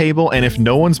at the table, and if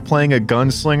no one's playing a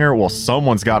gunslinger, well,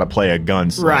 someone's got to play a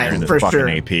gunslinger Right, in this for fucking sure.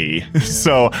 AP.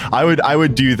 So I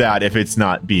would do that if it's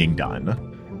not being done.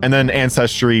 And then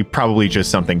Ancestry, probably just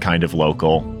something kind of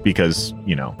local because,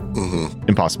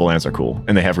 Impossible Lands are cool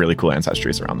and they have really cool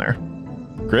ancestries around there.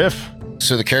 Griff?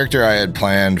 So the character I had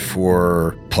planned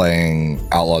for playing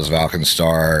Outlaws of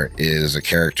Alkenstar is a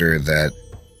character that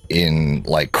in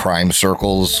crime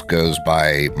circles goes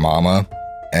by Mama.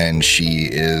 And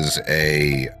she's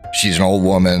an old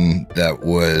woman that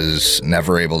was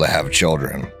never able to have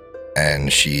children.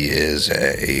 And she is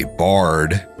a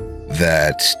bard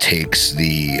that takes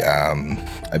the,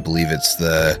 I believe it's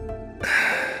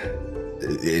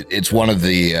it's one of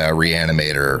the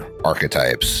reanimator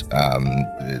archetypes,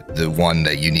 the one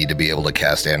that you need to be able to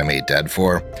cast animate dead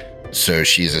for. So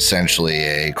she's essentially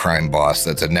a crime boss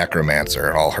that's a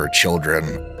necromancer. All her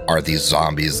children are these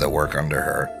zombies that work under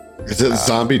her. Is it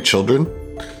zombie children?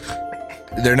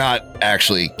 They're not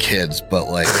actually kids, but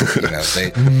like, you know,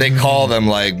 they call them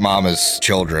like mama's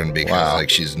children because like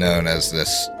she's known as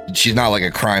this. She's not like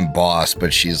a crime boss,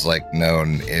 but she's like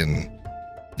known in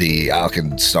the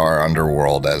Alkenstar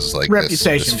underworld as like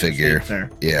this figure.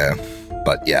 Yeah,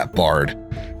 but yeah, bard,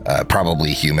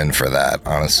 probably human for that,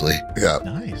 honestly. Yeah,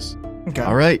 nice. Okay.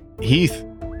 All right, Heath,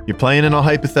 you're playing in a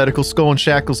hypothetical Skull and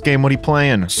Shackles game. What are you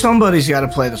playing? Somebody's got to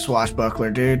play the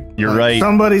swashbuckler, dude. You're right.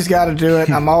 Somebody's got to do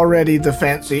it. I'm already the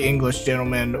fancy English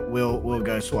gentleman. We'll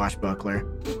go swashbuckler.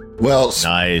 Well,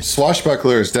 nice.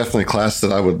 Swashbuckler is definitely a class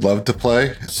that I would love to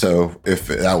play. So if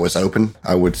that was open,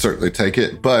 I would certainly take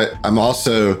it. But I'm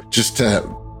also, just to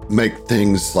make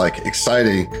things like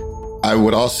exciting, I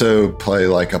would also play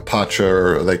like a Patra,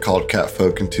 or are they called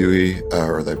Catfolk in 2E,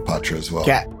 or are they Patra as well?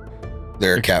 Cat.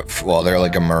 They're they're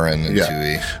like a Murren in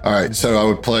 2E. All right, so I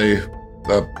would play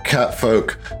a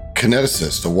Catfolk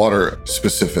kineticist, a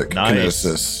water-specific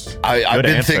kineticist. I've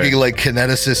been thinking like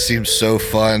kineticist seems so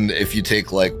fun. If you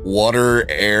take like water,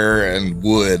 air, and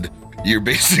wood, you're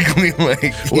basically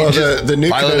like well, the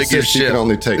new kineticist you can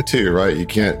only take 2, right? You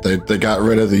can't. They got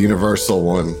rid of the universal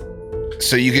one,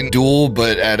 so you can duel,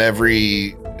 but at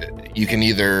every. You can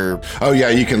either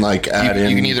you can like add in.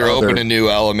 You can either open a new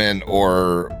element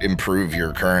or improve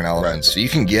your current elements. Right. So you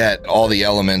can get all the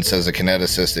elements as a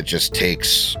kineticist. It just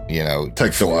takes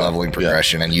a leveling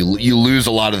progression, and you lose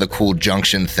a lot of the cool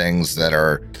junction things that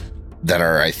are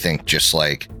I think just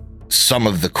like some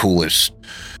of the coolest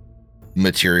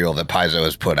material that Paizo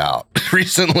has put out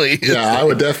recently. Yeah, I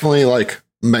would definitely like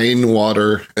main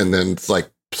water, and then it's like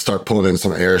start pulling in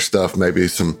some air stuff, maybe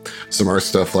some earth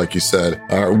stuff, like you said.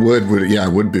 Wood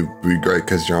would be great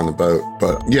because you're on the boat.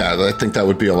 But yeah, I think that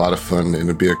would be a lot of fun, and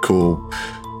it'd be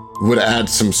would add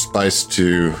some spice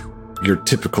to your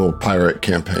typical pirate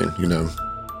campaign, you know.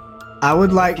 I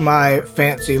would like my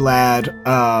fancy lad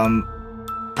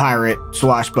pirate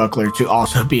swashbuckler to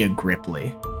also be a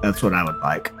Gripply. That's what I would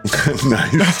like.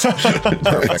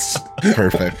 Nice.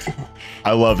 Perfect.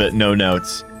 I love it. No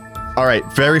notes. All right,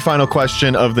 very final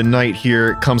question of the night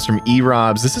here comes from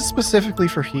E-Robs. This is specifically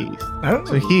for Heath. Oh.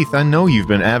 So Heath, I know you've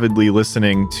been avidly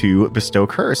listening to Bestow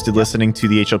Curse. Did listening to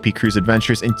the HLP Cruise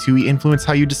Adventures and 2E influence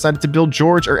how you decided to build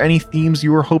George, or any themes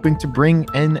you were hoping to bring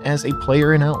in as a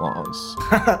player in Outlaws?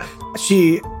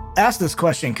 She asked this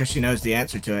question because she knows the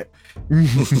answer to it.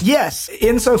 Yes,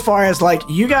 insofar as like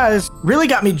you guys really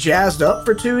got me jazzed up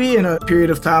for 2E in a period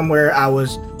of time where I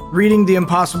was reading The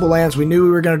Impossible Lands. We knew we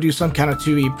were going to do some kind of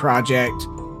 2E project.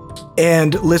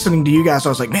 And listening to you guys, I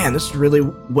was like, man, this is a really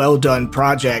well done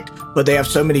project, but they have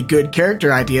so many good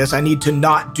character ideas. I need to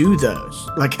not do those.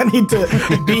 Like, I need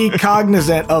to be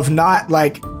cognizant of not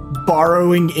like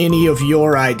borrowing any of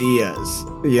your ideas,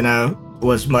 you know,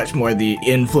 was much more the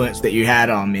influence that you had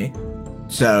on me.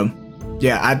 So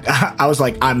yeah, I was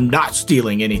like, I'm not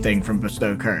stealing anything from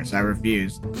Bestow Curse. I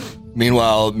refused.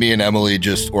 Meanwhile, me and Emily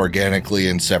just organically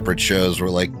in separate shows were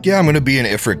like, yeah, I'm going to be an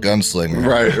Ifrit gunslinger.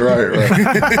 Right.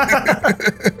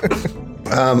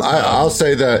 I'll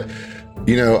say that,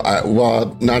 you know,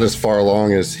 while not as far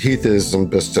along as Heath is on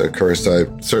Bestow Curse, I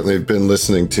certainly have been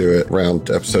listening to it around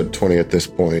episode 20 at this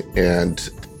point, and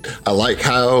I like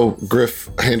how Griff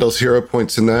handles hero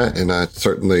points in that, and I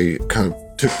certainly kind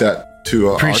of took that to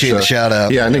appreciate the shout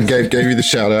out. Yeah, and then gave you the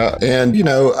shout out. And, you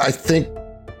know, I think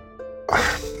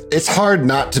it's hard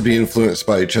not to be influenced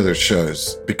by each other's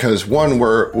shows, because one,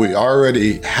 we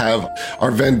already have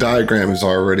our Venn diagram is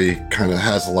already kind of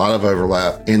has a lot of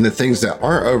overlap, and the things that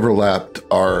aren't overlapped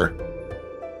are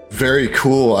very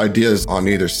cool ideas on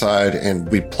either side, and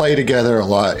we play together a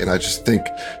lot. And I just think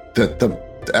that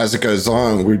as it goes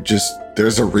on,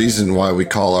 there's a reason why we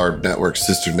call our networks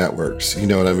sister networks, you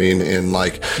know what I mean? And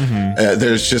like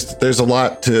there's a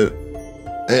lot to.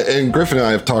 And Griffin and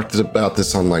I have talked about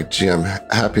this on like GM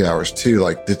happy hours too.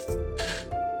 Like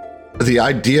the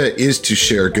idea is to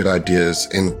share good ideas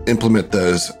and implement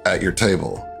those at your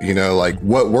table. You know, like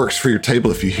what works for your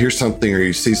table. If you hear something or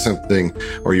you see something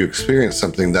or you experience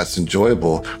something that's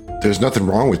enjoyable, there's nothing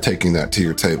wrong with taking that to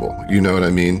your table. You know what I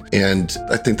mean? And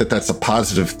I think that that's a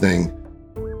positive thing,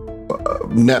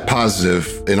 net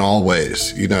positive in all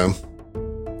ways, you know?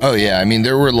 Oh yeah. I mean,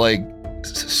 there were like,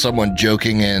 someone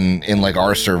joking in like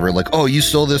our server, like, oh, you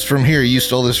stole this from here, you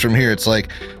stole this from here. It's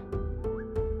like,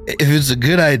 if it's a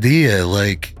good idea,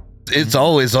 like it's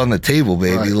always on the table,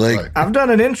 baby. Like I've done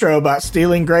an intro about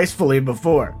stealing gracefully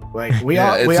before. Like we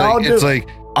all do. It's like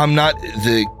I'm not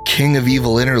the king of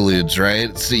evil interludes,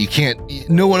 right? So you can't.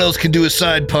 No one else can do a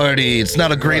side party. It's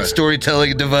not a great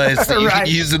storytelling device that you can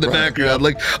use in the background.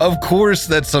 Like, of course,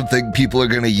 that's something people are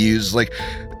going to use. Like,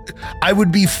 I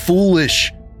would be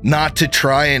foolish not to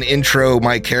try and intro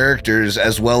my characters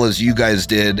as well as you guys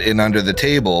did in Under the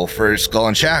Table for Skull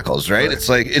and Shackles, right? It's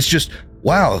like, it's just,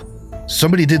 wow,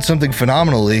 somebody did something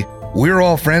phenomenally. We're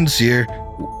all friends here.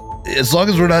 As long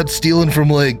as we're not stealing from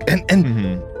like,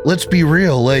 and let's be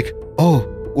real, like, oh,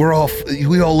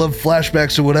 we all love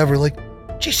flashbacks or whatever. Like,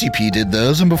 GCP did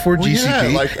those, and before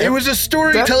GCP, it was a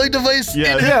storytelling device.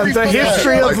 The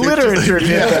history of literature.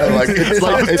 It's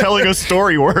like telling a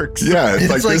story works. Yeah, it's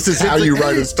like this is how you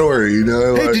write a story. You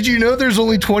know. Hey, did you know there's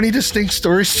only 20 distinct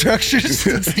story structures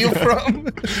to steal from?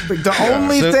 The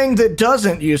only thing that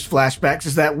doesn't use flashbacks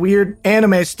is that weird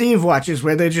anime Steve watches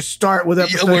where they just start with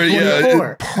episode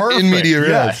 24. Perfect. In media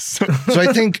res. So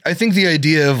I think the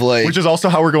idea of like, which is also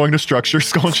how we're going to structure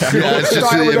Skull and Shackles. Yeah, it's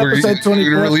just we're going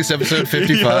to release episode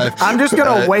 50. I'm just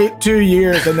gonna wait 2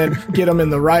 years and then get them in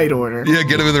the right order. Yeah,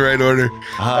 get them in the right order.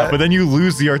 But then you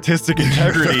lose the artistic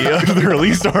integrity of the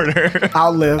release order.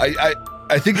 I'll live.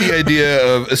 I think the idea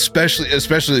of especially,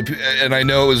 and I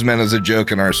know it was meant as a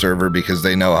joke in our server because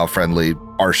they know how friendly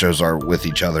our shows are with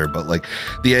each other. But like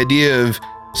the idea of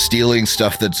stealing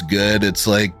stuff that's good, it's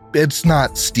like, it's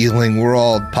not stealing. We're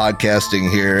all podcasting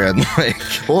here, and like,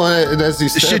 well, and as you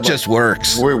said, shit just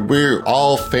works. We're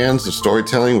all fans of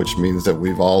storytelling, which means that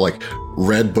we've all like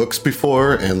read books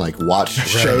before and like watched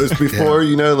shows before.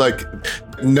 You know, like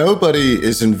nobody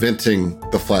is inventing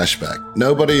the flashback.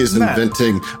 Nobody is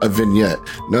inventing a vignette.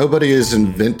 Nobody is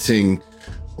inventing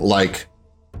like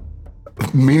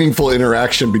meaningful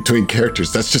interaction between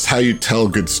characters. That's just how you tell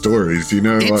good stories, you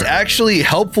know? It's actually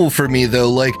helpful for me though.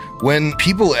 Like when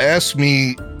people ask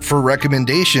me for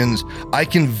recommendations, I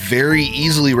can very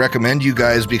easily recommend you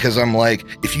guys because I'm like,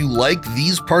 if you like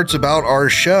these parts about our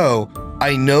show,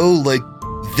 I know like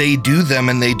they do them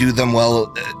and they do them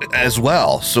well as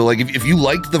well. So like if you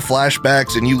liked the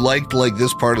flashbacks and you liked like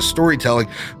this part of storytelling,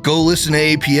 go listen to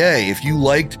APA. If you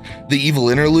liked the evil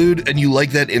interlude and you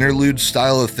like that interlude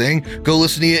style of thing, go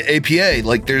listen to APA.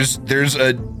 Like there's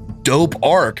a dope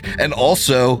arc, and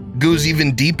also goes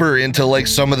even deeper into like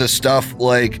some of the stuff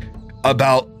like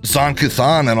about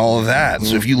Zon-Kuthon and all of that.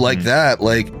 So if you like that,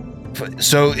 like,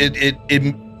 so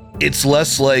it's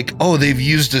less like, oh, they've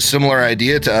used a similar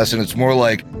idea to us, and it's more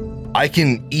like, I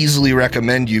can easily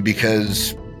recommend you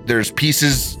because there's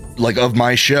pieces like of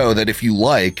my show that if you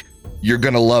like, you're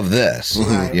gonna love this,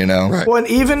 you know? Right. Well, and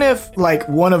even if like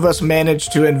one of us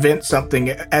managed to invent something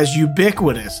as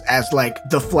ubiquitous as like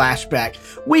the flashback,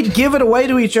 we'd give it away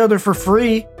to each other for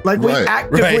free. Like we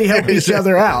actively help each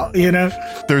other out, you know?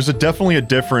 There's definitely a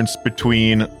difference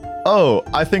between, oh,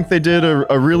 I think they did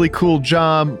a really cool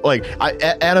job. Like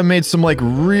Adam made some like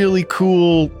really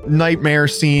cool nightmare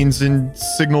scenes and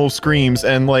signal screams.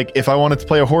 And like, if I wanted to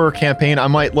play a horror campaign, I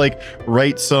might like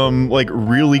write some like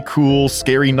really cool,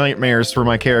 scary nightmares for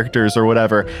my characters or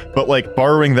whatever. But like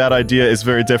borrowing that idea is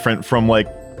very different from like,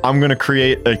 I'm going to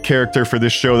create a character for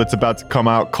this show that's about to come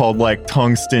out called like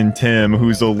Tungsten Tim,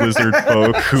 who's a lizard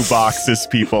folk who boxes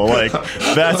people. Like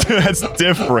that's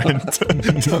different.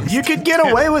 You could get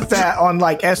away with that on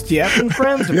like STF and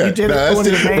Friends if you did it for one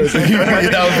of your main things.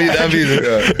 That'd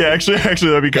be actually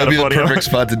that'd be kind of funny. The perfect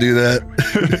spot to do that.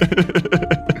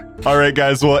 All right,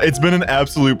 guys. Well, it's been an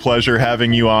absolute pleasure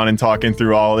having you on and talking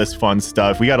through all this fun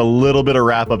stuff. We got a little bit of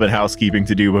wrap up and housekeeping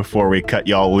to do before we cut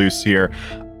y'all loose here.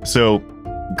 So,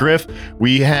 Griff,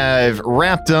 we have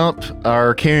wrapped up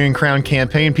our Carrying Crown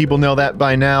campaign. People know that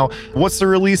by now. What's the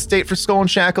release date for Skull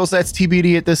and Shackles? That's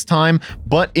TBD at this time.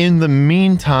 But in the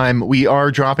meantime, we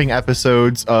are dropping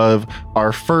episodes of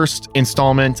our first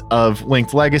installment of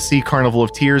Linked Legacy, Carnival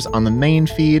of Tears, on the main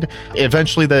feed.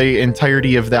 Eventually, the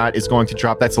entirety of that is going to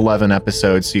drop. That's 11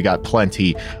 episodes, so you got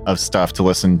plenty of stuff to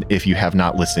listen if you have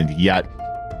not listened yet.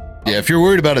 Yeah, if you're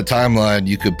worried about a timeline,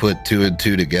 you could put 2 and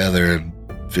 2 together and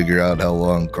figure out how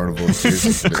long Carnival of Tears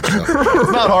is. It's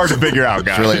not hard to figure out,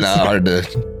 guys. It's really not hard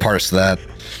to parse that.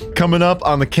 Coming up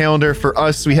on the calendar for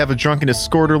us, we have a Drunkenness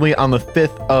Quarterly on the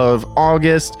 5th of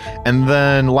August, and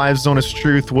then Live Zonus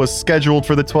Truth was scheduled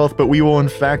for the 12th, but we will in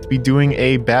fact be doing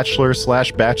a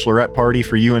bachelor/bachelorette party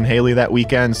for you and Haley that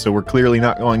weekend, so we're clearly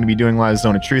not going to be doing Live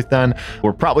Zone of Truth then.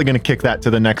 We're probably going to kick that to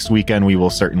the next weekend. We will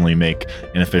certainly make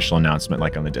an official announcement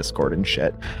like on the Discord and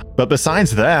shit. But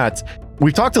besides that,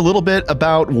 We've talked a little bit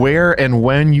about where and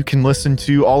when you can listen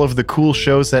to all of the cool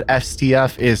shows that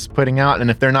STF is putting out. And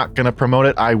if they're not going to promote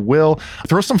it, I will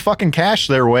throw some fucking cash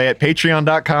their way at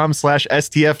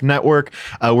patreon.com/STF network,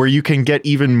 where you can get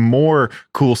even more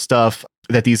cool stuff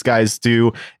that these guys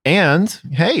do. And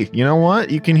hey, you know what?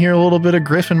 You can hear a little bit of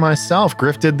Griff and myself.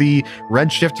 Griff did the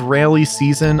Redshift Rally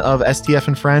season of STF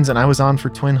and Friends, and I was on for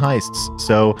Twin Heists.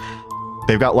 So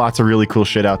they've got lots of really cool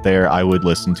shit out there. I would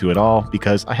listen to it all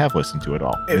because I have listened to it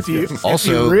all. If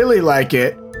you really like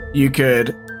it, you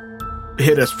could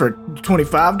hit us for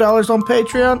 $25 on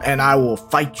Patreon, and I will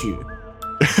fight you.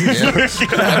 Yeah,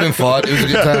 I've been fought. It was a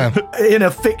good time.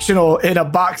 In a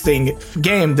boxing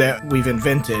game that we've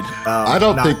invented. I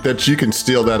don't think that you can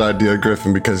steal that idea,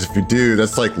 Griffin, because if you do,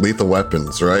 that's like Lethal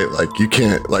Weapons, right? Like you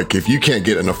can't, like if you can't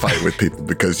get in a fight with people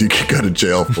because you can go to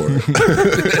jail for it.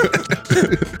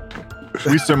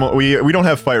 We don't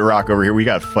have Fight Rock over here. We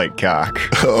got Fight Cock.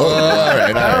 All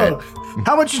right.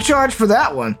 How much you charge for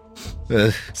that one?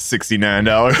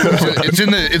 $69.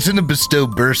 It's in the bestow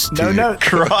burst tier. No,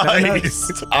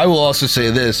 Christ. I will also say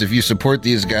this: if you support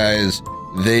these guys,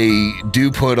 they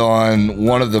do put on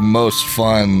one of the most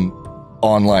fun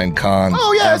online cons.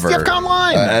 Oh yeah, ever. STF Con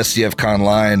Line. STF Con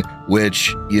Line,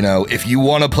 which, you know, if you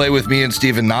want to play with me and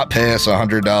Steven, not pay us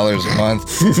 $100 a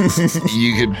month,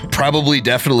 you could probably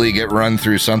definitely get run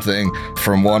through something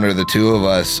from one or the two of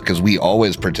us, because we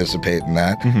always participate in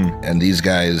that. Mm-hmm. And these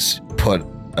guys put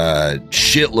a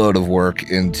shitload of work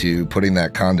into putting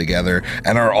that con together,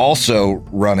 and are also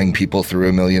running people through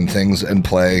a million things and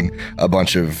playing a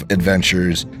bunch of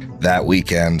adventures that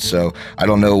weekend. So I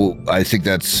don't know, I think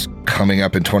that's coming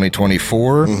up in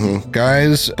 2024,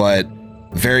 guys, but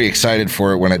very excited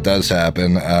for it when it does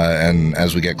happen. And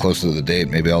as we get closer to the date,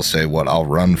 maybe I'll say what I'll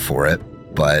run for it,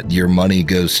 but your money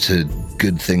goes to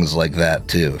good things like that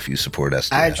too if you support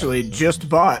STF. I actually just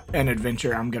bought an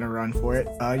adventure. I'm gonna run for it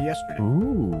yesterday.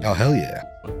 Ooh. Oh, hell yeah.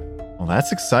 Well,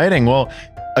 that's exciting. Well,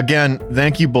 again,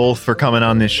 thank you both for coming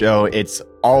on this show. It's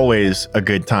always a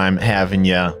good time having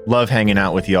you. Love hanging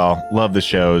out with y'all. Love the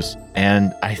shows.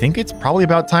 And I think it's probably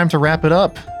about time to wrap it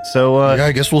up. So, Yeah,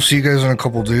 I guess we'll see you guys in a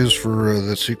couple days for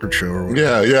that secret show. Or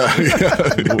whatever. Yeah.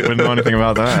 wouldn't know anything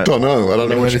about that. I don't know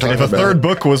what you're talking If a about. third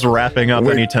book was wrapping up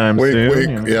anytime soon. you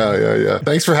know. Yeah.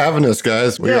 Thanks for having us,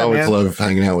 guys. We always man. love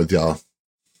hanging out with y'all.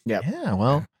 Yeah,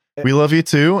 well, we love you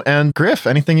too. And Griff,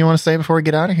 anything you want to say before we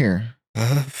get out of here?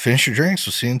 Finish your drinks.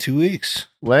 We'll see you in 2 weeks.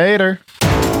 Later.